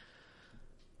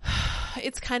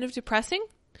 It's kind of depressing,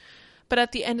 but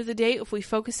at the end of the day, if we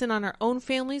focus in on our own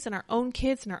families and our own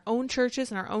kids and our own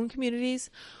churches and our own communities,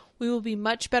 we will be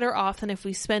much better off than if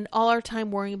we spend all our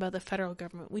time worrying about the federal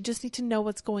government. We just need to know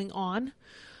what's going on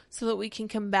so that we can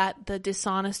combat the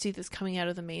dishonesty that's coming out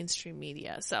of the mainstream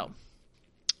media. So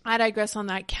I digress on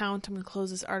that count. I'm going to close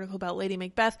this article about Lady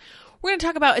Macbeth. We're going to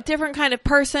talk about a different kind of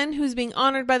person who's being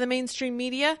honored by the mainstream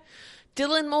media.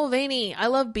 Dylan Mulvaney. I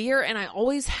love beer and I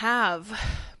always have.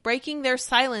 Breaking their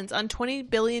silence on $20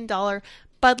 billion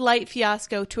Bud Light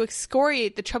fiasco to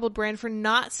excoriate the troubled brand for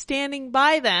not standing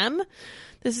by them.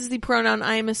 This is the pronoun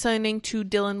I am assigning to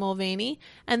Dylan Mulvaney.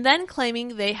 And then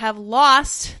claiming they have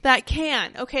lost that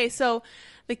can. Okay, so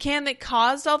the can that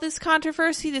caused all this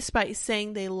controversy, despite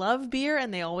saying they love beer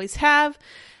and they always have,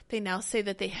 they now say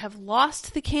that they have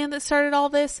lost the can that started all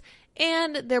this,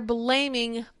 and they're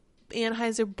blaming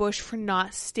Anheuser-Busch for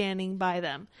not standing by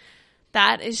them.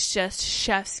 That is just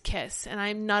chef's kiss, and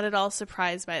I'm not at all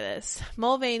surprised by this.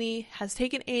 Mulvaney has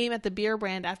taken aim at the beer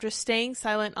brand after staying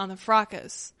silent on the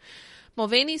fracas.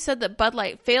 Mulvaney said that Bud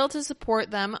Light failed to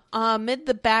support them amid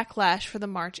the backlash for the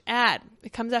March ad.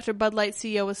 It comes after Bud Light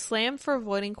CEO was slammed for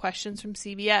avoiding questions from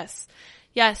CBS.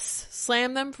 Yes,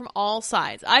 slam them from all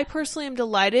sides. I personally am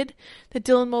delighted that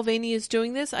Dylan Mulvaney is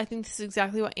doing this. I think this is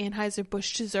exactly what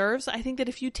Anheuser-Busch deserves. I think that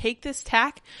if you take this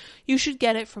tack, you should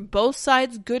get it from both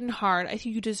sides, good and hard. I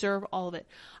think you deserve all of it.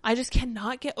 I just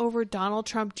cannot get over Donald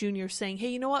Trump Jr. saying, hey,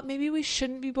 you know what? Maybe we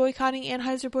shouldn't be boycotting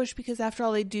Anheuser-Busch because after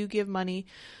all, they do give money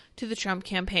to the Trump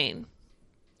campaign.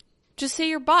 Just say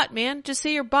you're bought, man. Just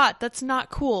say you're bought. That's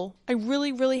not cool. I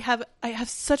really have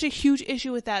such a huge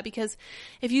issue with that, because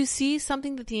if you see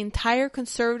something that the entire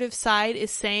conservative side is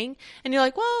saying and you're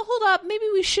like, well, hold up, maybe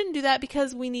we shouldn't do that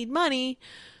because we need money.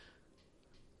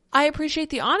 I appreciate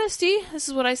the honesty. This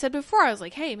is what I said before. I was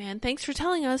like, hey man, thanks for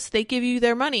telling us they give you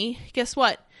their money. Guess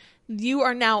what? You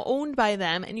are now owned by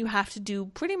them and you have to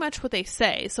do pretty much what they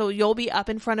say. So you'll be up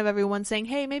in front of everyone saying,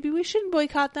 hey, maybe we shouldn't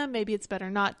boycott them. Maybe it's better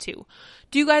not to.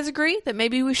 Do you guys agree that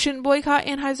maybe we shouldn't boycott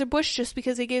Anheuser-Busch just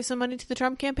because they gave some money to the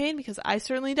Trump campaign? Because I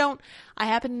certainly don't. I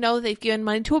happen to know they've given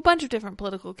money to a bunch of different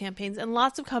political campaigns, and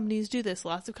lots of companies do this.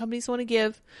 Lots of companies want to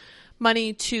give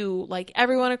money to like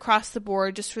everyone across the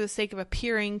board just for the sake of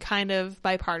appearing kind of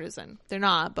bipartisan. They're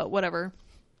not, but whatever.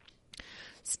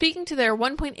 Speaking to their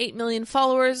 1.8 million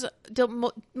followers,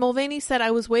 Mulvaney said,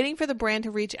 I was waiting for the brand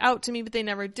to reach out to me, but they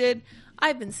never did.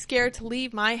 I've been scared to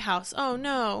leave my house. Oh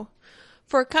no.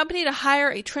 For a company to hire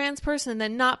a trans person and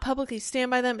then not publicly stand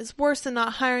by them is worse than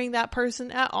not hiring that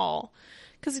person at all,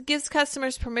 because it gives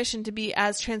customers permission to be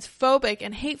as transphobic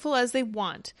and hateful as they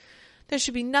want. There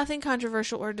should be nothing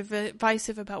controversial or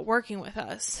divisive about working with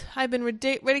us. I've been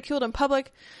ridiculed in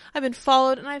public, I've been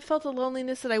followed, and I've felt a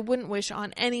loneliness that I wouldn't wish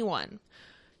on anyone.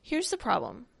 Here's the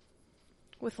problem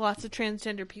with lots of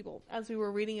transgender people, as we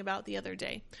were reading about the other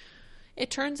day. It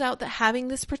turns out that having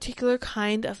this particular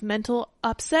kind of mental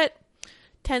upset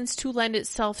tends to lend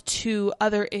itself to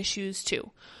other issues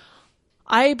too.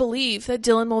 I believe that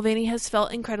Dylan Mulvaney has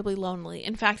felt incredibly lonely.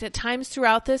 In fact, at times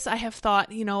throughout this, I have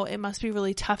thought, it must be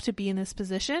really tough to be in this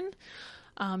position.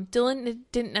 Dylan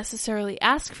didn't necessarily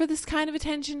ask for this kind of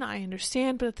attention, I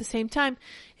understand, but at the same time,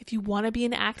 if you want to be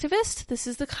an activist, this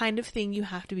is the kind of thing you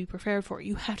have to be prepared for.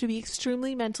 You have to be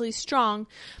extremely mentally strong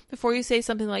before you say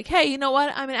something like, hey, you know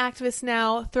what, I'm an activist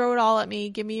now, throw it all at me,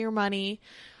 give me your money,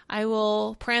 I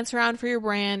will prance around for your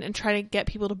brand and try to get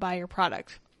people to buy your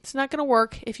product. It's not going to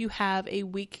work if you have a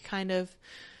weak kind of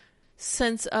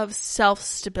sense of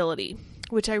self-stability,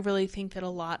 which I really think that a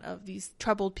lot of these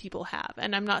troubled people have.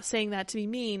 And I'm not saying that to be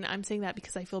mean. I'm saying that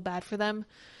because I feel bad for them.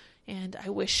 And I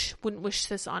wouldn't wish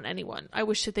this on anyone. I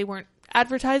wish that they weren't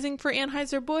advertising for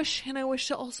Anheuser-Busch. And I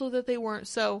wish also that they weren't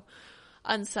so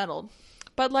unsettled.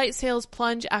 Bud Light sales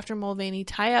plunge after Mulvaney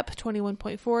tie-up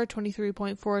 21.4,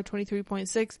 23.4,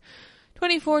 23.6,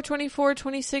 24, 24,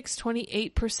 26,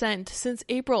 28% since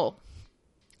April.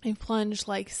 They plunged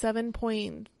like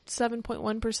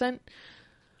 7.1%.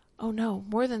 Oh no,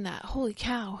 more than that. Holy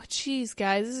cow. Jeez,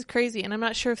 guys, this is crazy. And I'm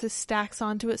not sure if this stacks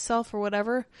onto itself or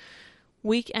whatever.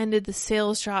 Week ended, the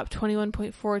sales dropped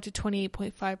 21.4 to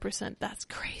 28.5%. That's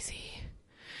crazy.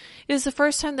 It is the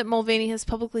first time that Mulvaney has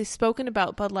publicly spoken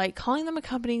about Bud Light, calling them a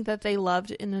company that they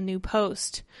loved in a new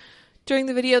post. During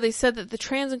the video, they said that the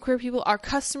trans and queer people are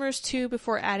customers too,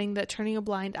 before adding that turning a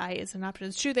blind eye is an option.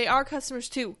 It's true, they are customers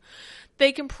too.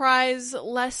 They comprise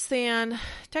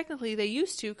technically they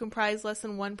used to comprise less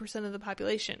than 1% of the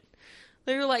population.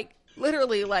 They're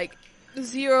literally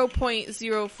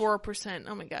 0.04%.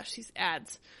 Oh my gosh, these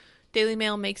ads. Daily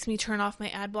Mail makes me turn off my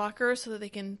ad blocker so that they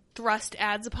can thrust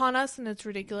ads upon us, and it's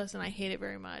ridiculous, and I hate it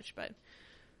very much. But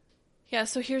yeah,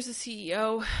 so here's the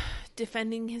CEO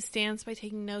defending his stance by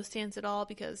taking no stance at all,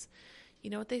 because you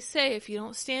know what they say, if you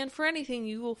don't stand for anything,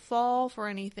 you will fall for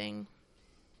anything.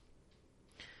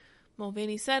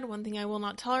 Mulvaney said, "One thing I will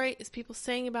not tolerate is people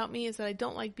saying about me is that I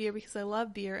don't like beer because I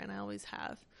love beer, and I always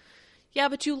have." Yeah,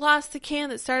 but you lost the can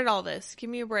that started all this. Give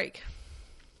me a break.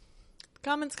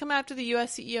 Comments come after the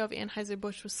U.S. CEO of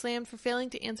Anheuser-Busch was slammed for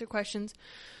failing to answer questions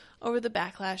over the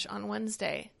backlash on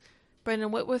Wednesday.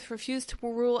 Brendan Whitworth refused to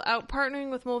rule out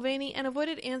partnering with Mulvaney and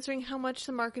avoided answering how much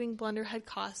the marketing blunder had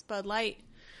cost Bud Light.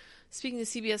 Speaking to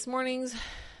CBS Mornings,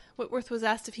 Whitworth was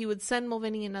asked if he would send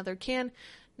Mulvaney another can,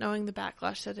 knowing the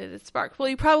backlash that it had sparked. Well,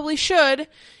 you probably should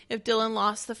if Dylan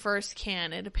lost the first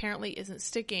can. It apparently isn't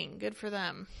sticking. Good for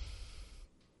them.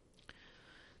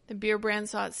 The beer brand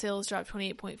saw its sales drop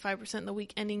 28.5% in the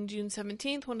week ending June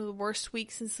 17th, one of the worst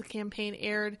weeks since the campaign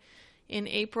aired in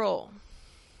April.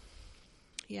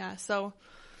 Yeah, so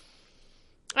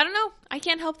I don't know. I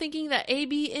can't help thinking that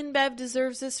AB InBev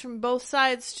deserves this from both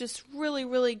sides, just really,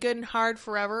 really good and hard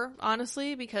forever,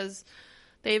 honestly, because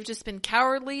they've just been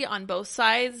cowardly on both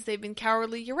sides. They've been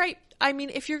cowardly. You're right. I mean,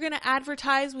 if you're going to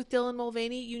advertise with Dylan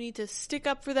Mulvaney, you need to stick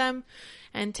up for them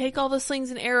and take all the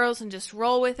slings and arrows and just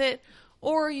roll with it.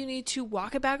 Or you need to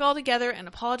walk it back altogether and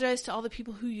apologize to all the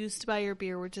people who used to buy your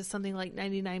beer, which is something like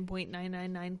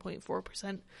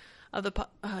 99.999.4% of the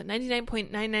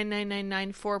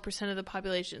 99.999994% of the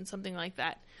population, something like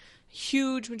that.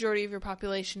 Huge majority of your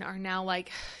population are now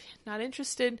like not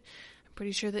interested. I'm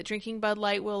pretty sure that drinking Bud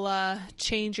Light will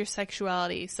change your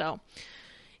sexuality. So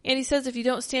Andy says, if you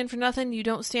don't stand for nothing, you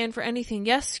don't stand for anything.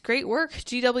 Yes, great work,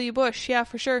 G.W. Bush. Yeah,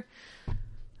 for sure.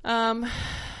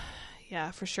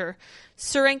 Yeah, for sure.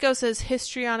 Surenko says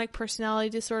histrionic personality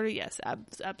disorder. Yes,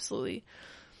 absolutely.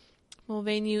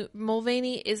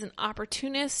 Mulvaney is an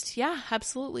opportunist. Yeah,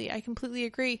 absolutely. I completely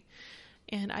agree.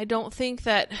 And I don't think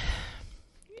that,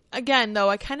 again, though,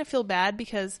 I kind of feel bad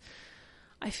because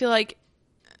I feel like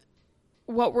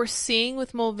what we're seeing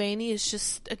with Mulvaney is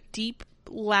just a deep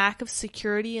lack of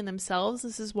security in themselves.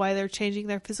 This is why they're changing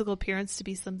their physical appearance to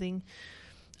be something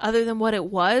other than what it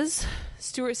was.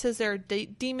 Stewart says there are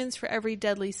demons for every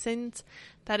deadly sin.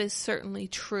 That is certainly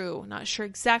true. Not sure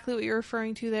exactly what you're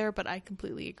referring to there, but I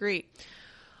completely agree.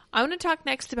 I want to talk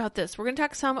next about this. We're going to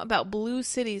talk some about blue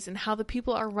cities and how the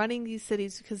people are running these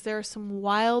cities, because there are some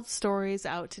wild stories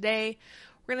out today.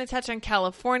 We're going to touch on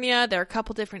California. There are a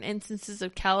couple different instances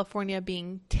of California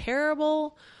being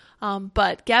terrible,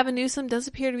 but Gavin Newsom does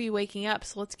appear to be waking up,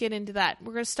 so let's get into that.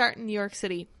 We're going to start in New York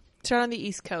City. Start on the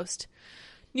East Coast.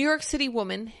 New York City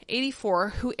woman, 84,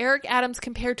 who Eric Adams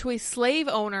compared to a slave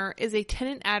owner, is a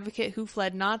tenant advocate who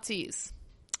fled Nazis.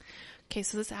 Okay,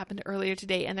 so this happened earlier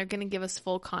today, and they're going to give us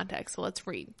full context, so let's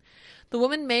read. The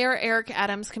woman Mayor Eric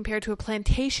Adams compared to a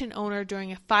plantation owner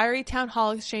during a fiery town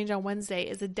hall exchange on Wednesday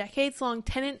is a decades-long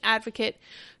tenant advocate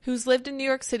who's lived in New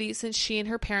York City since she and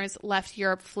her parents left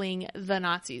Europe fleeing the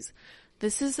Nazis.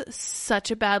 This is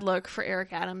such a bad look for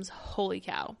Eric Adams. Holy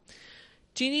cow.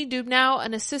 Jeannie Dubnow,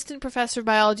 an assistant professor of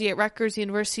biology at Rutgers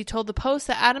University, told the Post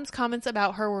that Adams' comments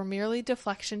about her were merely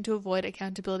deflection to avoid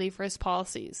accountability for his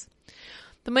policies.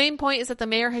 The main point is that the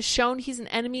mayor has shown he's an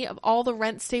enemy of all the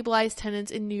rent-stabilized tenants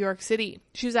in New York City.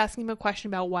 She was asking him a question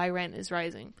about why rent is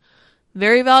rising.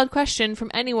 Very valid question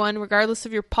from anyone, regardless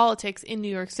of your politics in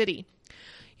New York City.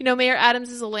 You know, Mayor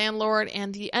Adams is a landlord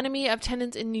and the enemy of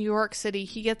tenants in New York City.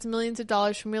 He gets millions of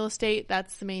dollars from real estate.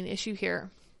 That's the main issue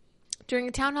here. During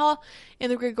a town hall in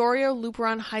the Gregorio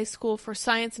Luperon High School for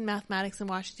Science and Mathematics in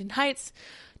Washington Heights,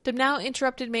 Dubnow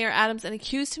interrupted Mayor Adams and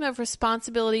accused him of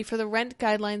responsibility for the Rent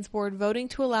Guidelines Board voting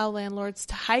to allow landlords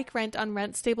to hike rent on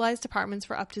rent-stabilized apartments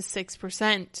for up to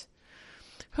 6%.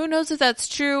 Who knows if that's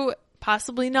true?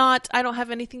 Possibly not. I don't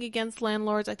have anything against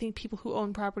landlords. I think people who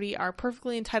own property are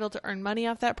perfectly entitled to earn money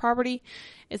off that property.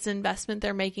 It's an investment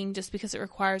they're making. Just because it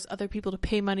requires other people to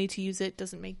pay money to use it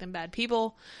doesn't make them bad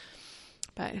people.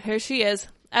 But here she is.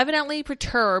 Evidently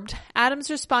perturbed, Adams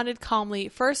responded calmly,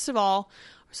 first,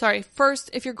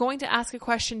 if you're going to ask a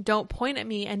question, don't point at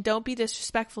me and don't be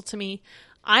disrespectful to me.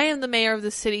 I am the mayor of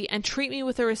the city, and treat me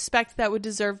with the respect that would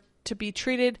deserve to be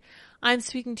treated. I'm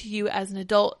speaking to you as an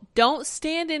adult. Don't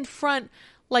stand in front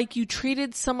like you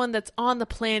treated someone that's on the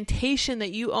plantation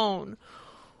that you own.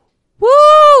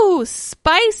 Woo!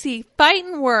 Spicy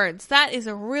fighting words. That is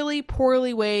a really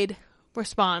poorly weighed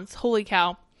response. Holy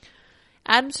cow.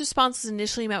 Adams' response was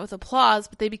initially met with applause,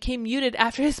 but they became muted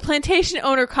after his plantation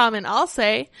owner comment, I'll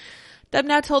say. Deb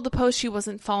now told the Post she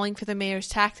wasn't falling for the mayor's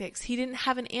tactics. He didn't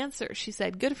have an answer, she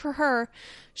said. Good for her.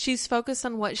 She's focused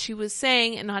on what she was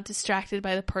saying and not distracted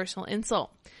by the personal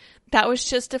insult. That was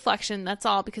just deflection, that's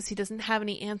all, because he doesn't have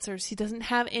any answers. He doesn't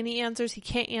have any answers. He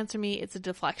can't answer me. It's a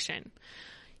deflection.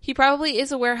 He probably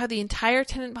is aware how the entire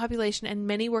tenant population and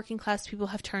many working class people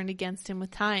have turned against him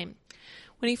with time.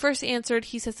 When he first answered,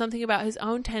 he said something about his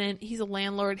own tenant. He's a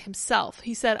landlord himself.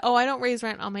 He said, "Oh, I don't raise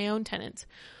rent on my own tenants."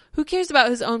 Who cares about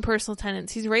his own personal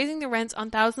tenants? He's raising the rents on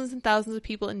thousands and thousands of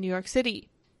people in New York City.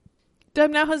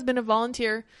 Deb now has been a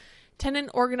volunteer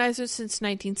tenant organizer since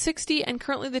 1960 and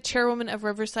currently the chairwoman of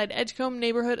Riverside Edgecombe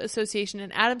Neighborhood Association,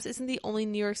 and Adams isn't the only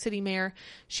New York City mayor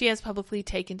she has publicly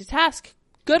taken to task.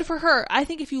 Good for her. I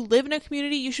think if you live in a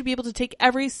community, you should be able to take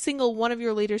every single one of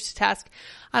your leaders to task.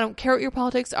 I don't care what your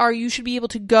politics are. You should be able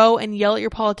to go and yell at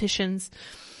your politicians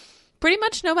pretty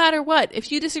much no matter what.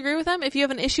 If you disagree with them, if you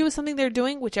have an issue with something they're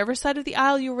doing, whichever side of the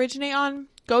aisle you originate on,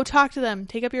 go talk to them.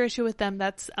 Take up your issue with them.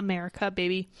 That's America,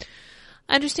 baby.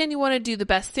 I understand you want to do the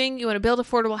best thing. You want to build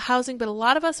affordable housing, but a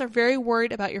lot of us are very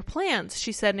worried about your plans,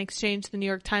 she said in exchange the New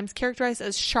York Times characterized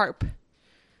as sharp.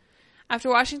 After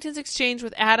Washington's exchange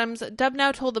with Adams, Deb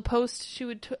now told the Post she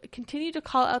would continue to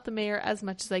call out the mayor as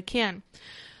much as I can.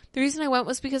 The reason I went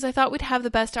was because I thought we'd have the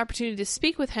best opportunity to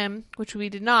speak with him, which we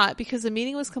did not, because the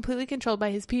meeting was completely controlled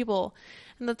by his people,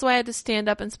 and that's why I had to stand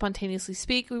up and spontaneously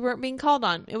speak. We weren't being called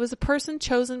on. It was a person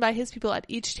chosen by his people at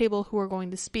each table who were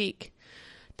going to speak.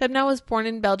 Debna was born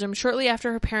in Belgium shortly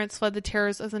after her parents fled the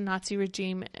terrors of the Nazi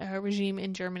regime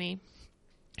in Germany.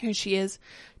 Here she is,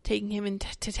 taking him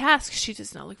to task. She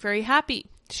does not look very happy.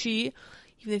 Even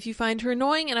if you find her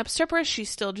annoying and obstreperous, she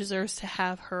still deserves to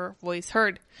have her voice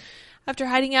heard. After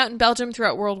hiding out in Belgium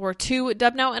throughout World War II,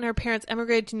 Debna and her parents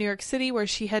emigrated to New York City, where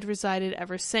she had resided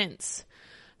ever since.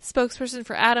 Spokesperson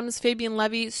for Adams, Fabian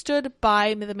Levy, stood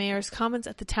by the mayor's comments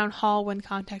at the town hall when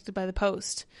contacted by the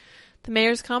Post. The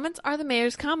mayor's comments are the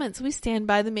mayor's comments. We stand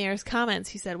by the mayor's comments.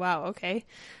 He said, wow, okay.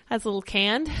 That's a little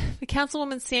canned. The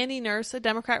councilwoman Sandy Nurse, a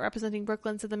Democrat representing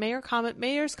Brooklyn, said the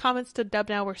mayor's comments to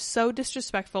Debna were so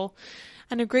disrespectful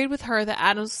and agreed with her that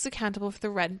Adams was accountable for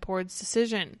the rent board's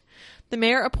decision. The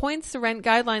mayor appoints the rent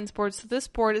guidelines board, so this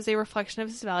board is a reflection of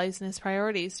his values and his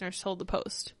priorities, Nurse told the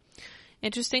Post.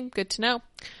 Interesting. Good to know.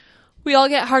 We all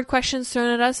get hard questions thrown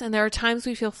at us, and there are times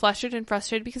we feel flustered and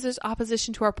frustrated because there's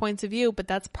opposition to our points of view, but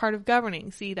that's part of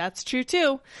governing. See, that's true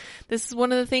too. This is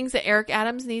one of the things that Eric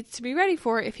Adams needs to be ready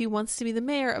for if he wants to be the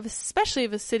mayor of, especially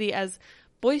of a city as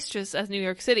boisterous as New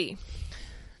York City.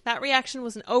 That reaction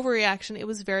was an overreaction. It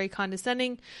was very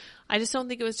condescending. I just don't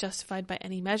think it was justified by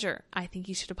any measure. I think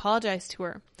he should apologize to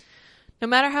her. No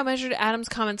matter how measured Adams'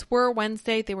 comments were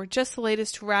Wednesday, they were just the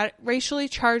latest racially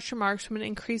charged remarks from an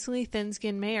increasingly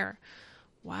thin-skinned mayor.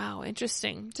 Wow,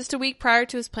 interesting. Just a week prior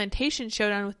to his plantation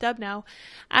showdown with Debna,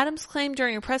 Adams claimed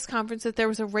during a press conference that there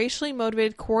was a racially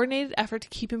motivated, coordinated effort to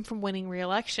keep him from winning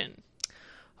re-election.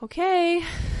 Okay.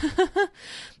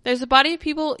 There's a body of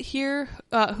people here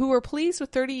who were pleased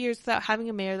with 30 years without having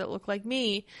a mayor that looked like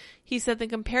me. He said, then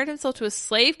compared himself to a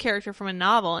slave character from a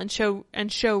novel and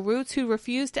show Roots who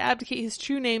refused to abdicate his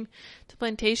true name to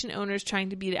plantation owners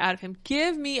trying to beat it out of him.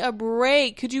 Give me a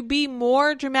break. Could you be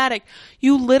more dramatic?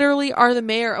 You literally are the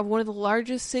mayor of one of the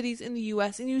largest cities in the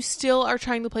U.S. and you still are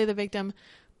trying to play the victim.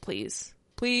 Please.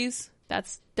 Please.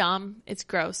 That's dumb. It's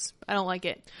gross. I don't like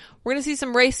it. We're going to see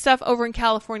some race stuff over in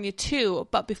California too,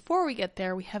 but before we get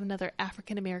there, we have another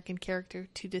African-American character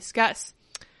to discuss.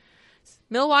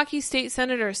 Milwaukee State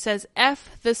Senator says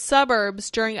F the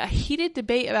suburbs during a heated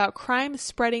debate about crime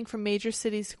spreading from major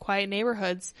cities to quiet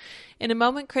neighborhoods. In a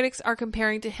moment, critics are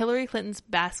comparing to Hillary Clinton's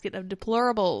basket of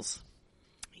deplorables.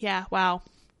 Yeah, wow.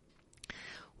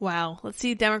 Wow. Let's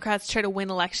see Democrats try to win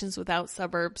elections without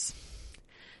suburbs.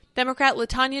 Democrat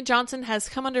LaTanya Johnson has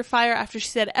come under fire after she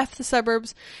said F the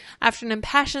suburbs after an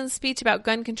impassioned speech about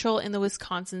gun control in the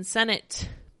Wisconsin Senate.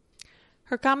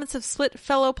 Her comments have split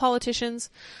fellow politicians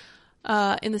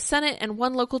in the Senate, and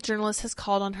one local journalist has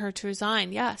called on her to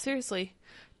resign. Yeah, seriously.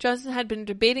 Johnson had been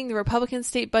debating the Republican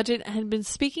state budget and had been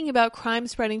speaking about crime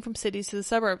spreading from cities to the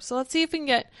suburbs. So let's see if we can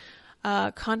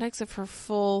get context of her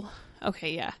full...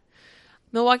 Okay, yeah.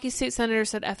 Milwaukee State Senator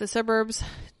said F the suburbs.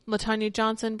 LaTanya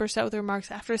Johnson burst out with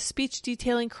remarks after a speech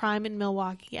detailing crime in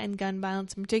Milwaukee and gun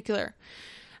violence in particular.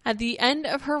 At the end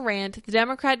of her rant, the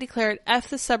Democrat declared F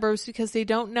the suburbs because they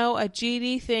don't know a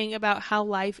GD thing about how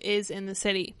life is in the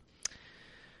city.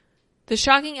 The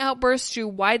shocking outburst drew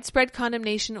widespread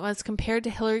condemnation as compared to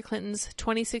Hillary Clinton's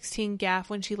 2016 gaffe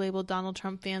when she labeled Donald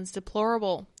Trump fans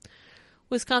deplorable.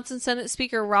 Wisconsin Senate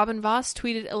Speaker Robin Vos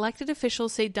tweeted, elected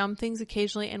officials say dumb things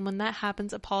occasionally, and when that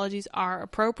happens, apologies are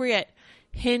appropriate.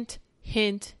 Hint,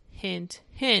 hint, hint,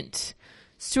 hint.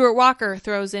 Stuart Walker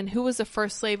throws in, who was the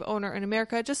first slave owner in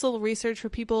America? Just a little research for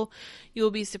people. You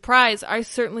will be surprised. I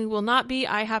certainly will not be.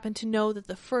 I happen to know that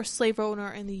the first slave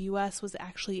owner in the U.S. was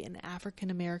actually an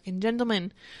African-American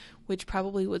gentleman, which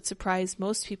probably would surprise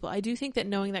most people. I do think that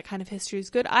knowing that kind of history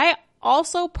is good. I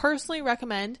also personally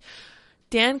recommend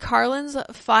Dan Carlin's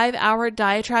 5-hour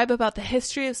diatribe about the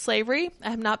history of slavery. I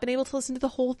have not been able to listen to the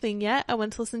whole thing yet. I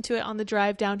went to listen to it on the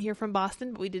drive down here from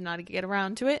Boston, but we did not get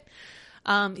around to it.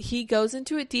 He goes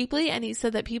into it deeply, and he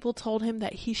said that people told him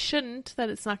that he shouldn't, that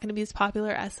it's not going to be as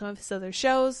popular as some of his other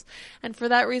shows. And for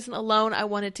that reason alone, I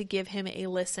wanted to give him a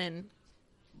listen.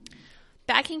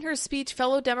 Backing her speech,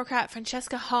 fellow Democrat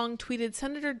Francesca Hong tweeted,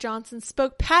 Senator Johnson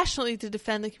spoke passionately to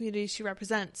defend the community she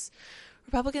represents.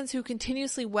 Republicans who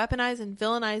continuously weaponize and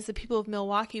villainize the people of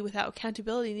Milwaukee without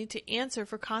accountability need to answer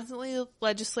for constantly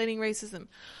legislating racism.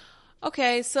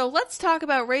 Okay, so let's talk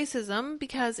about racism,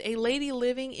 because a lady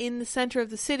living in the center of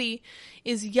the city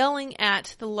is yelling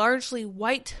at the largely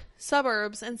white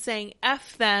suburbs and saying,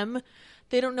 F them,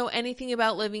 they don't know anything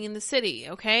about living in the city,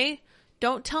 okay?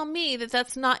 Don't tell me that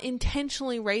that's not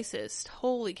intentionally racist.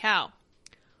 Holy cow.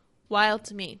 Wild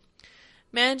to me.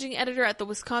 Managing editor at the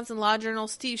Wisconsin Law Journal,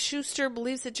 Steve Schuster,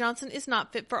 believes that Johnson is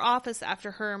not fit for office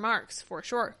after her remarks, for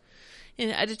sure. In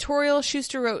an editorial,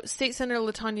 Schuster wrote, State Senator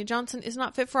LaTanya Johnson is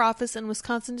not fit for office, and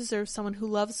Wisconsin deserves someone who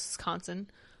loves Wisconsin.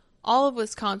 All of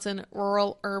Wisconsin,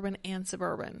 rural, urban, and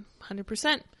suburban.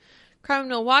 100%. Crime in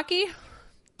Milwaukee,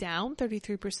 down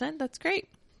 33%. That's great.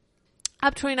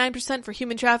 Up 29% for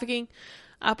human trafficking.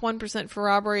 Up 1% for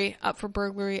robbery, up for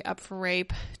burglary, up for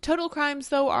rape. Total crimes,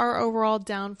 though, are overall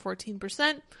down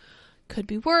 14%. Could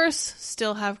be worse.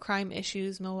 Still have crime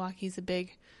issues. Milwaukee's a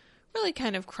big, really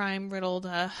kind of crime-riddled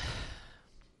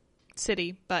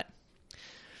city. But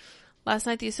last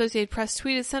night, the Associated Press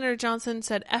tweeted, Senator Johnson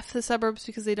said F the suburbs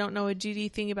because they don't know a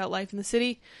GD thing about life in the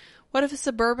city. What if a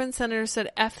suburban senator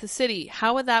said F the city?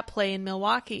 How would that play in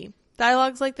Milwaukee?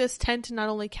 Dialogues like this tend to not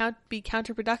only be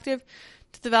counterproductive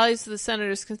to the values of the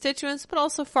senator's constituents, but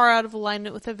also far out of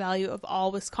alignment with the value of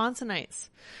all Wisconsinites.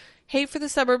 Hate for the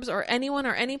suburbs or anyone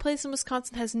or any place in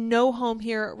Wisconsin has no home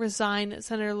here. Resign,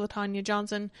 Senator LaTanya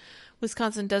Johnson.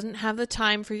 Wisconsin doesn't have the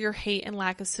time for your hate and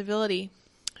lack of civility.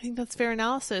 I think that's fair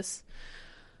analysis.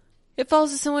 It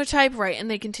follows a similar type, right? And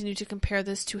they continue to compare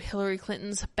this to Hillary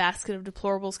Clinton's basket of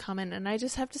deplorables comment. And I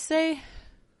just have to say,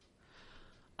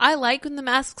 I like when the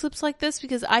mask slips like this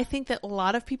because I think that a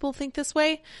lot of people think this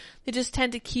way. They just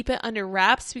tend to keep it under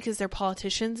wraps because they're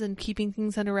politicians, and keeping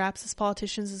things under wraps as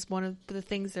politicians is one of the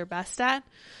things they're best at.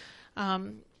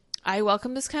 I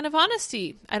welcome this kind of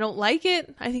honesty. I don't like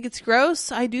it. I think it's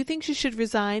gross. I do think she should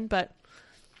resign, but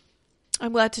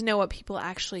I'm glad to know what people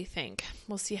actually think.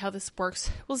 We'll see how this works.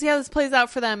 We'll see how this plays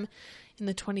out for them in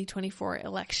the 2024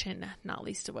 election, not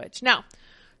least of which. Now,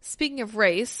 speaking of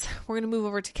race, we're going to move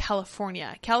over to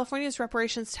California. California's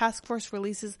Reparations Task Force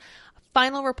releases a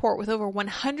final report with over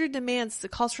 100 demands that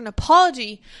calls for an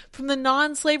apology from the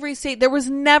non-slavery state. There was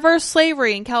never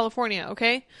slavery in California,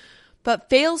 okay? But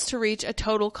fails to reach a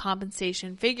total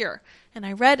compensation figure. And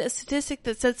I read a statistic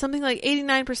that said something like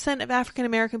 89% of African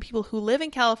American people who live in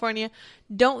California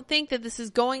don't think that this is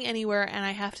going anywhere, and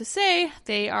I have to say,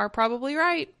 they are probably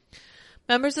right.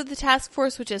 Members of the task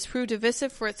force, which has proved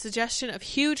divisive for its suggestion of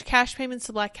huge cash payments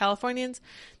to Black Californians,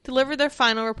 delivered their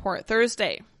final report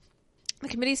Thursday. The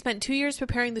committee spent 2 years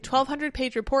preparing the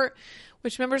 1,200-page report,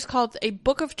 which members called a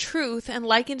book of truth and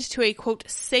likened to a, quote,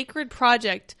 sacred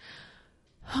project.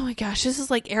 Oh my gosh, this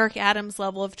is like Eric Adams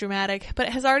level of dramatic, but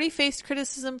it has already faced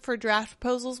criticism for draft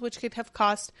proposals, which could have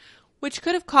cost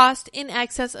in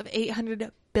excess of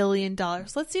 $800 billion.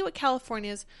 Let's see what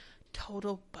California's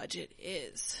total budget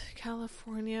is.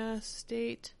 California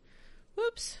state,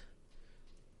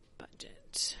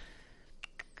 budget.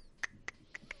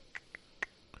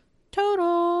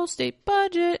 Total state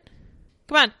budget.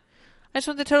 Come on. I just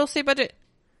want the total state budget.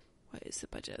 What is the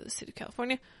budget of the state of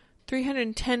California?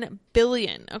 $310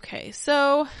 billion. Okay,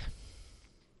 so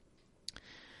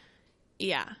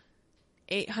yeah,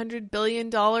 $800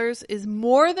 billion is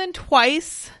more than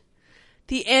twice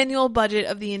the annual budget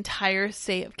of the entire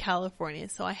state of California.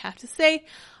 So I have to say,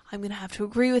 I'm going to have to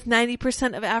agree with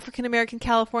 90% of African American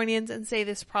Californians and say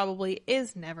this probably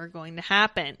is never going to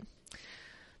happen.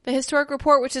 The historic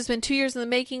report, which has been 2 years in the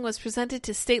making, was presented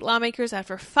to state lawmakers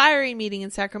after a fiery meeting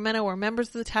in Sacramento where members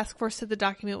of the task force said the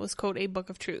document was, quote, a book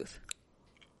of truth.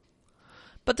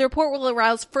 But the report will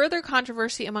arouse further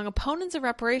controversy among opponents of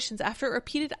reparations after it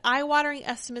repeated eye-watering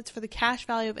estimates for the cash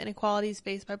value of inequalities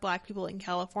faced by Black people in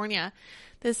California.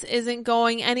 This isn't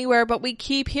going anywhere, but we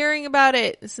keep hearing about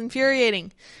it. It's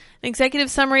infuriating. An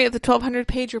executive summary of the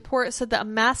 1,200-page report said that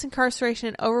mass incarceration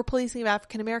and over-policing of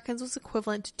African Americans was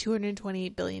equivalent to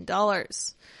 $228 billion.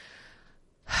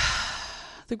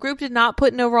 The group did not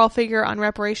put an overall figure on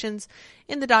reparations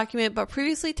in the document, but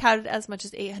previously touted as much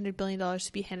as $800 billion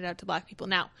to be handed out to Black people.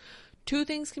 Now, two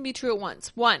things can be true at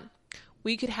once. One,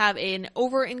 we could have an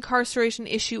over-incarceration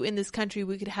issue in this country.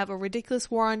 We could have a ridiculous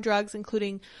war on drugs,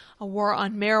 including a war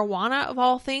on marijuana, of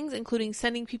all things, including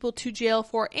sending people to jail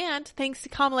for, and thanks to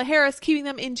Kamala Harris, keeping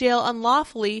them in jail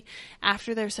unlawfully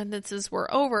after their sentences were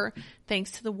over,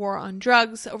 thanks to the war on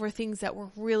drugs over things that were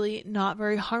really not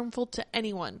very harmful to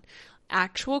anyone.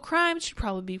 Actual crimes should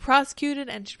probably be prosecuted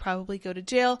and should probably go to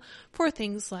jail for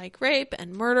things like rape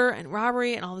and murder and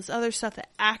robbery and all this other stuff that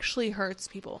actually hurts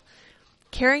people.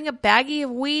 Carrying a baggie of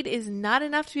weed is not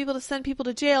enough to be able to send people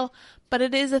to jail, but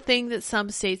it is a thing that some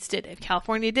states did. If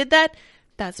California did that,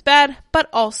 that's bad, but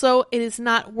also it is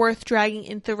not worth dragging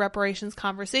into the reparations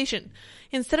conversation.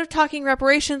 Instead of talking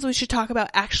reparations, we should talk about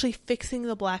actually fixing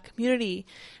the Black community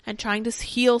and trying to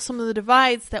heal some of the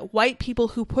divides that white people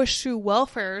who push through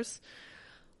welfare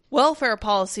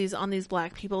policies on these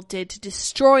Black people did to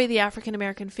destroy the African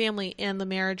American family and the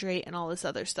marriage rate and all this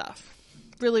other stuff.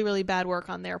 Really, really bad work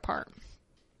on their part.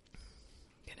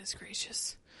 Goodness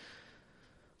gracious.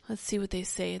 Let's see what they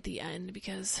say at the end,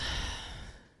 because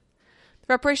the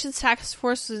reparations task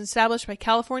force was established by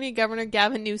California Governor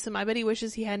Gavin Newsom. I bet he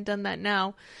wishes he hadn't done that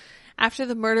now. After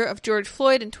the murder of George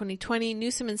Floyd in 2020,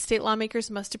 Newsom and state lawmakers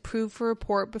must approve a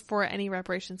report before any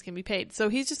reparations can be paid. So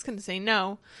he's just going to say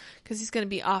no, because he's going to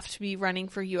be off to be running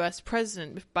for U.S.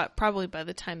 president, but probably by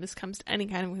the time this comes to any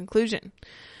kind of conclusion.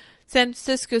 San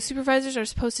Francisco supervisors are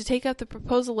supposed to take up the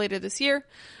proposal later this year,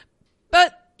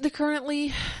 but the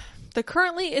currently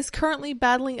is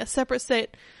battling a separate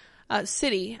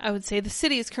city. I would say the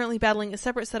city is currently battling a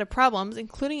separate set of problems,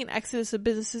 including an exodus of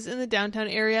businesses in the downtown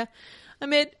area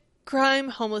amid crime,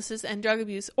 homelessness, and drug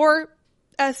abuse. Or,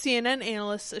 as CNN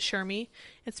analysts assure me,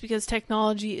 it's because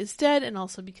technology is dead and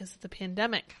also because of the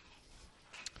pandemic.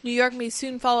 New York may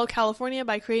soon follow California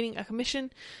by creating a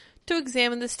commission to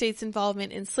examine the state's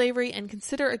involvement in slavery and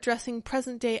consider addressing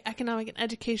present-day economic and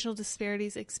educational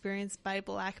disparities experienced by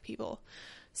Black people.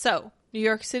 So, New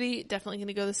York City definitely going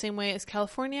to go the same way as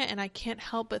California, and I can't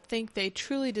help but think they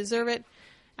truly deserve it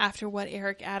after what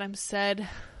Eric Adams said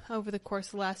over the course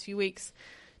of the last few weeks.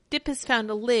 Dip has found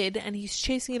a lid, and he's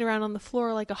chasing it around on the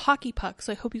floor like a hockey puck,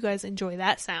 so I hope you guys enjoy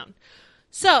that sound.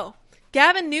 So,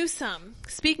 Gavin Newsom,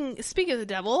 speaking of the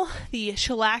devil, the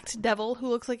shellacked devil who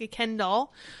looks like a Ken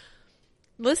doll.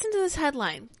 Listen to this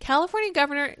headline. California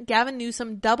Governor Gavin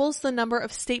Newsom doubles the number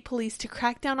of state police to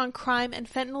crack down on crime and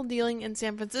fentanyl dealing in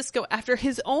San Francisco after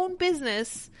his own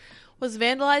business was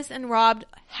vandalized and robbed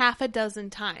half a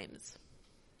dozen times.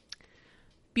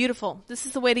 Beautiful. This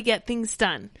is the way to get things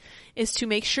done, is to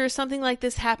make sure something like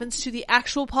this happens to the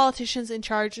actual politicians in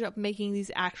charge of making these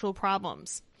actual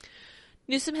problems.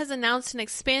 Newsom has announced an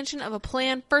expansion of a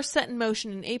plan first set in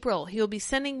motion in April. He will be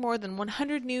sending more than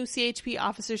 100 new CHP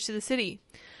officers to the city.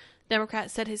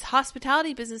 Democrats said his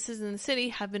hospitality businesses in the city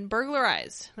have been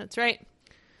burglarized. That's right.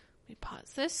 Let me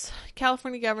pause this.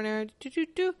 California Governor...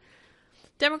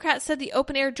 Democrats said the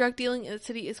open-air drug dealing in the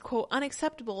city is, quote,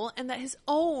 unacceptable, and that his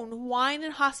own wine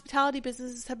and hospitality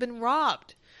businesses have been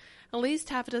robbed at least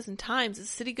half a dozen times as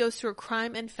the city goes through a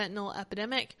crime and fentanyl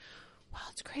epidemic. Wow,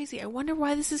 it's crazy. I wonder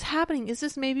why this is happening. Is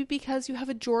this maybe because you have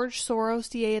a George Soros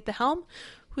DA at the helm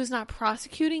who is not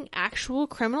prosecuting actual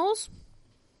criminals?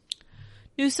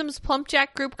 Newsom's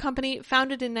Plumpjack Group company,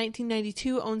 founded in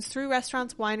 1992, owns 3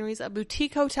 restaurants, wineries, a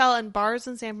boutique hotel, and bars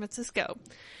in San Francisco.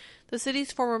 The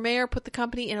city's former mayor put the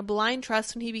company in a blind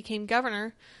trust when he became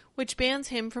governor, which bans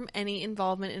him from any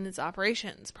involvement in its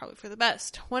operations, probably for the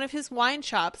best. One of his wine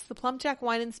shops, the Plumpjack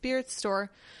Wine and Spirits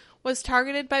store, was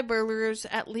targeted by burglars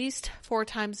at least 4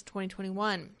 times in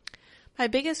 2021. My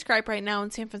biggest gripe right now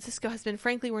in San Francisco has been,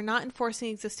 frankly, we're not enforcing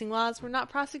existing laws, we're not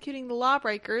prosecuting the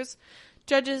lawbreakers,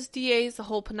 judges, DAs, the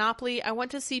whole panoply. I want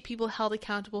to see people held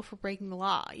accountable for breaking the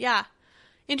law. Yeah.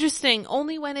 Interesting.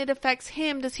 Only when it affects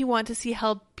him does he want to see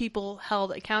people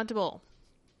held accountable.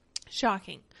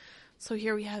 Shocking. So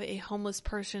here we have a homeless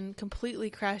person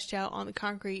completely crashed out on the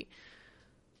concrete,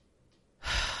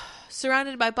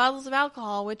 surrounded by bottles of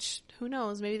alcohol, which, who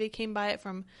knows, maybe they came by it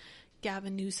from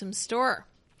Gavin Newsom's store.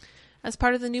 As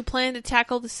part of the new plan to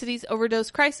tackle the city's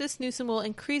overdose crisis, Newsom will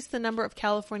increase the number of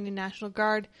California National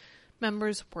Guard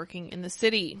members working in the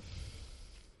city.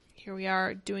 Here we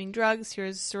are doing drugs.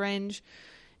 Here's a syringe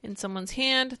in someone's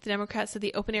hand. The Democrats said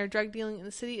the open-air drug dealing in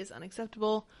the city is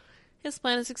unacceptable. His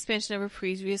plan is expansion of a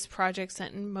previous project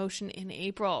set in motion in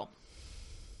April.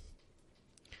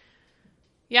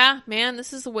 Yeah, man,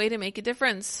 this is a way to make a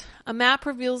difference. A map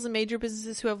reveals the major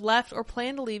businesses who have left or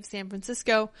plan to leave San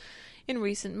Francisco in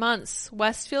recent months.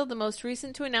 Westfield, the most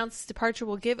recent to announce its departure,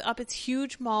 will give up its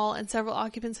huge mall, and several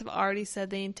occupants have already said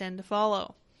they intend to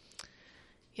follow.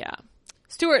 Yeah.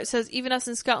 Stewart says, even us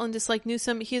in Scotland dislike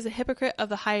Newsom. He is a hypocrite of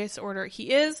the highest order.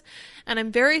 He is. And I'm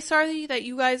very sorry that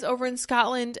you guys over in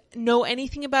Scotland know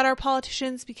anything about our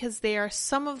politicians, because they are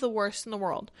some of the worst in the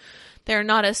world. They are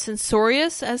not as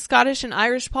censorious as Scottish and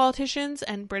Irish politicians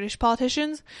and British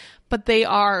politicians, but they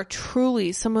are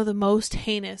truly some of the most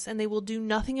heinous, and they will do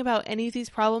nothing about any of these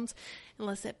problems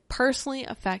unless it personally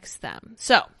affects them.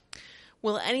 So,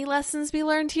 will any lessons be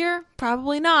learned here?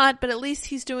 Probably not, but at least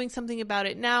he's doing something about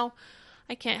it now.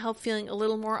 I can't help feeling a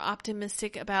little more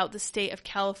optimistic about the state of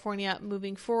California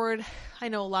moving forward. I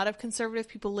know a lot of conservative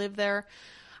people live there.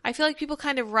 I feel like people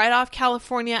kind of write off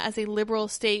California as a liberal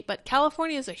state, but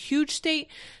California is a huge state.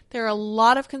 There are a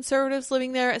lot of conservatives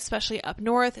living there, especially up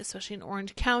north, especially in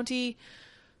Orange County.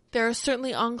 There are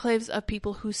certainly enclaves of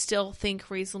people who still think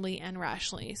reasonably and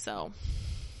rationally, so.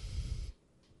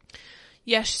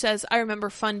 Yesh says, I remember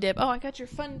Fun Dip. Oh, I got your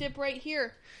Fun Dip right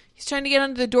here. He's trying to get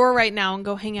under the door right now and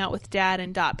go hang out with Dad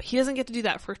and Dot, but he doesn't get to do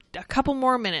that for a couple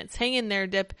more minutes. Hang in there,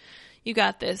 Dip. You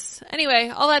got this. Anyway,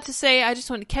 all that to say, I just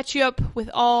want to catch you up with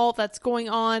all that's going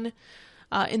on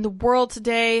in the world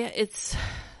today.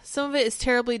 Some of it is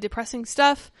terribly depressing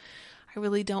stuff. I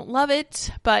really don't love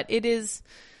it, but it is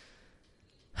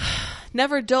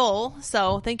never dull.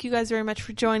 So thank you guys very much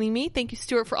for joining me. Thank you,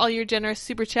 Stuart, for all your generous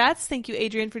super chats. Thank you,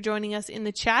 Adrian, for joining us in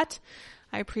the chat.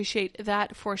 I appreciate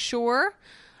that for sure.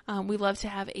 We love to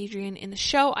have Adrian in the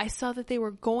show. I saw that they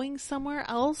were going somewhere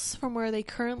else from where they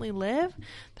currently live.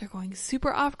 They're going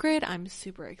super off-grid. I'm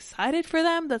super excited for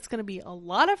them. That's going to be a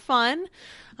lot of fun.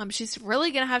 She's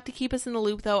really going to have to keep us in the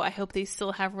loop, though. I hope they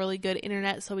still have really good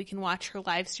internet so we can watch her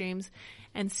live streams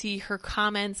and see her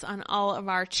comments on all of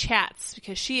our chats,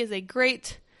 because she is a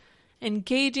great,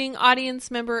 engaging audience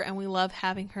member, and we love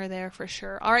having her there for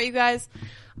sure. All right, you guys,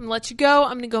 I'm going to let you go.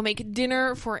 I'm going to go make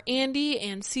dinner for Andy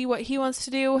and see what he wants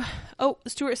to do. Oh,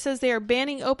 Stuart says they are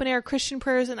banning open-air Christian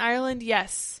prayers in Ireland.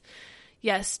 Yes.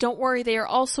 Yes, don't worry. They are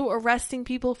also arresting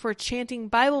people for chanting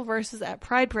Bible verses at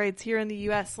pride parades here in the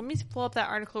U.S. Let me pull up that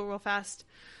article real fast.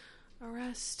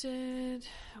 Arrested.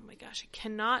 Oh my gosh, I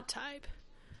cannot type.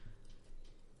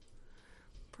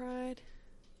 Pride.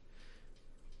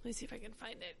 Let me see if I can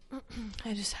find it.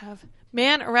 I just have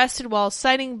man arrested while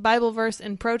citing Bible verse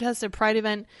in protest of Pride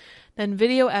event. Then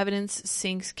video evidence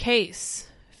sinks case.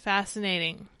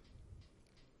 Fascinating.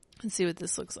 Let's see what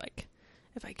this looks like.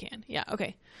 If I can. Yeah,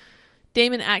 okay.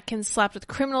 Damon Atkins slapped with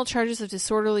criminal charges of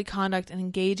disorderly conduct and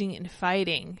engaging in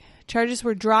fighting. Charges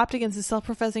were dropped against a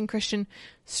self-professing Christian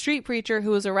street preacher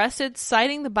who was arrested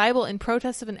citing the Bible in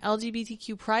protest of an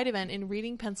LGBTQ Pride event in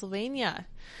Reading, Pennsylvania.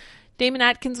 Damon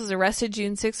Atkins was arrested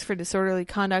June 6th for disorderly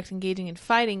conduct, engaging in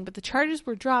fighting, but the charges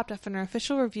were dropped after an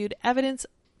official reviewed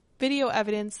video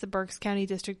evidence, the Berks County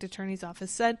District Attorney's Office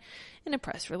said in a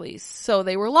press release. So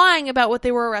they were lying about what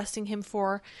they were arresting him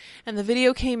for, and the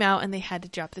video came out and they had to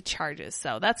drop the charges.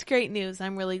 So that's great news.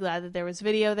 I'm really glad that there was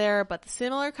video there, but the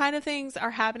similar kind of things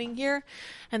are happening here,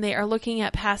 and they are looking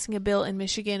at passing a bill in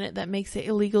Michigan that makes it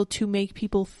illegal to make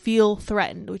people feel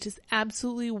threatened, which is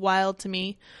absolutely wild to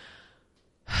me.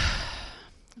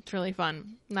 It's really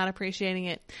fun. Not appreciating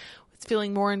it. It's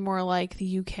feeling more and more like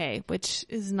the UK, which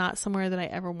is not somewhere that I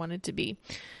ever wanted to be.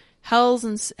 Hell's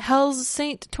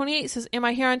Saint 28 says, am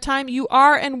I here on time? You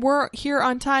are, and we're here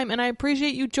on time, and I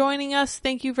appreciate you joining us.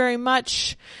 Thank you very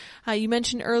much. You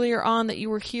mentioned earlier on that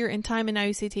you were here in time, and now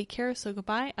you say take care, so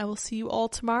goodbye. I will see you all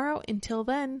tomorrow. Until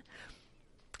then,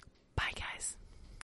 bye guys.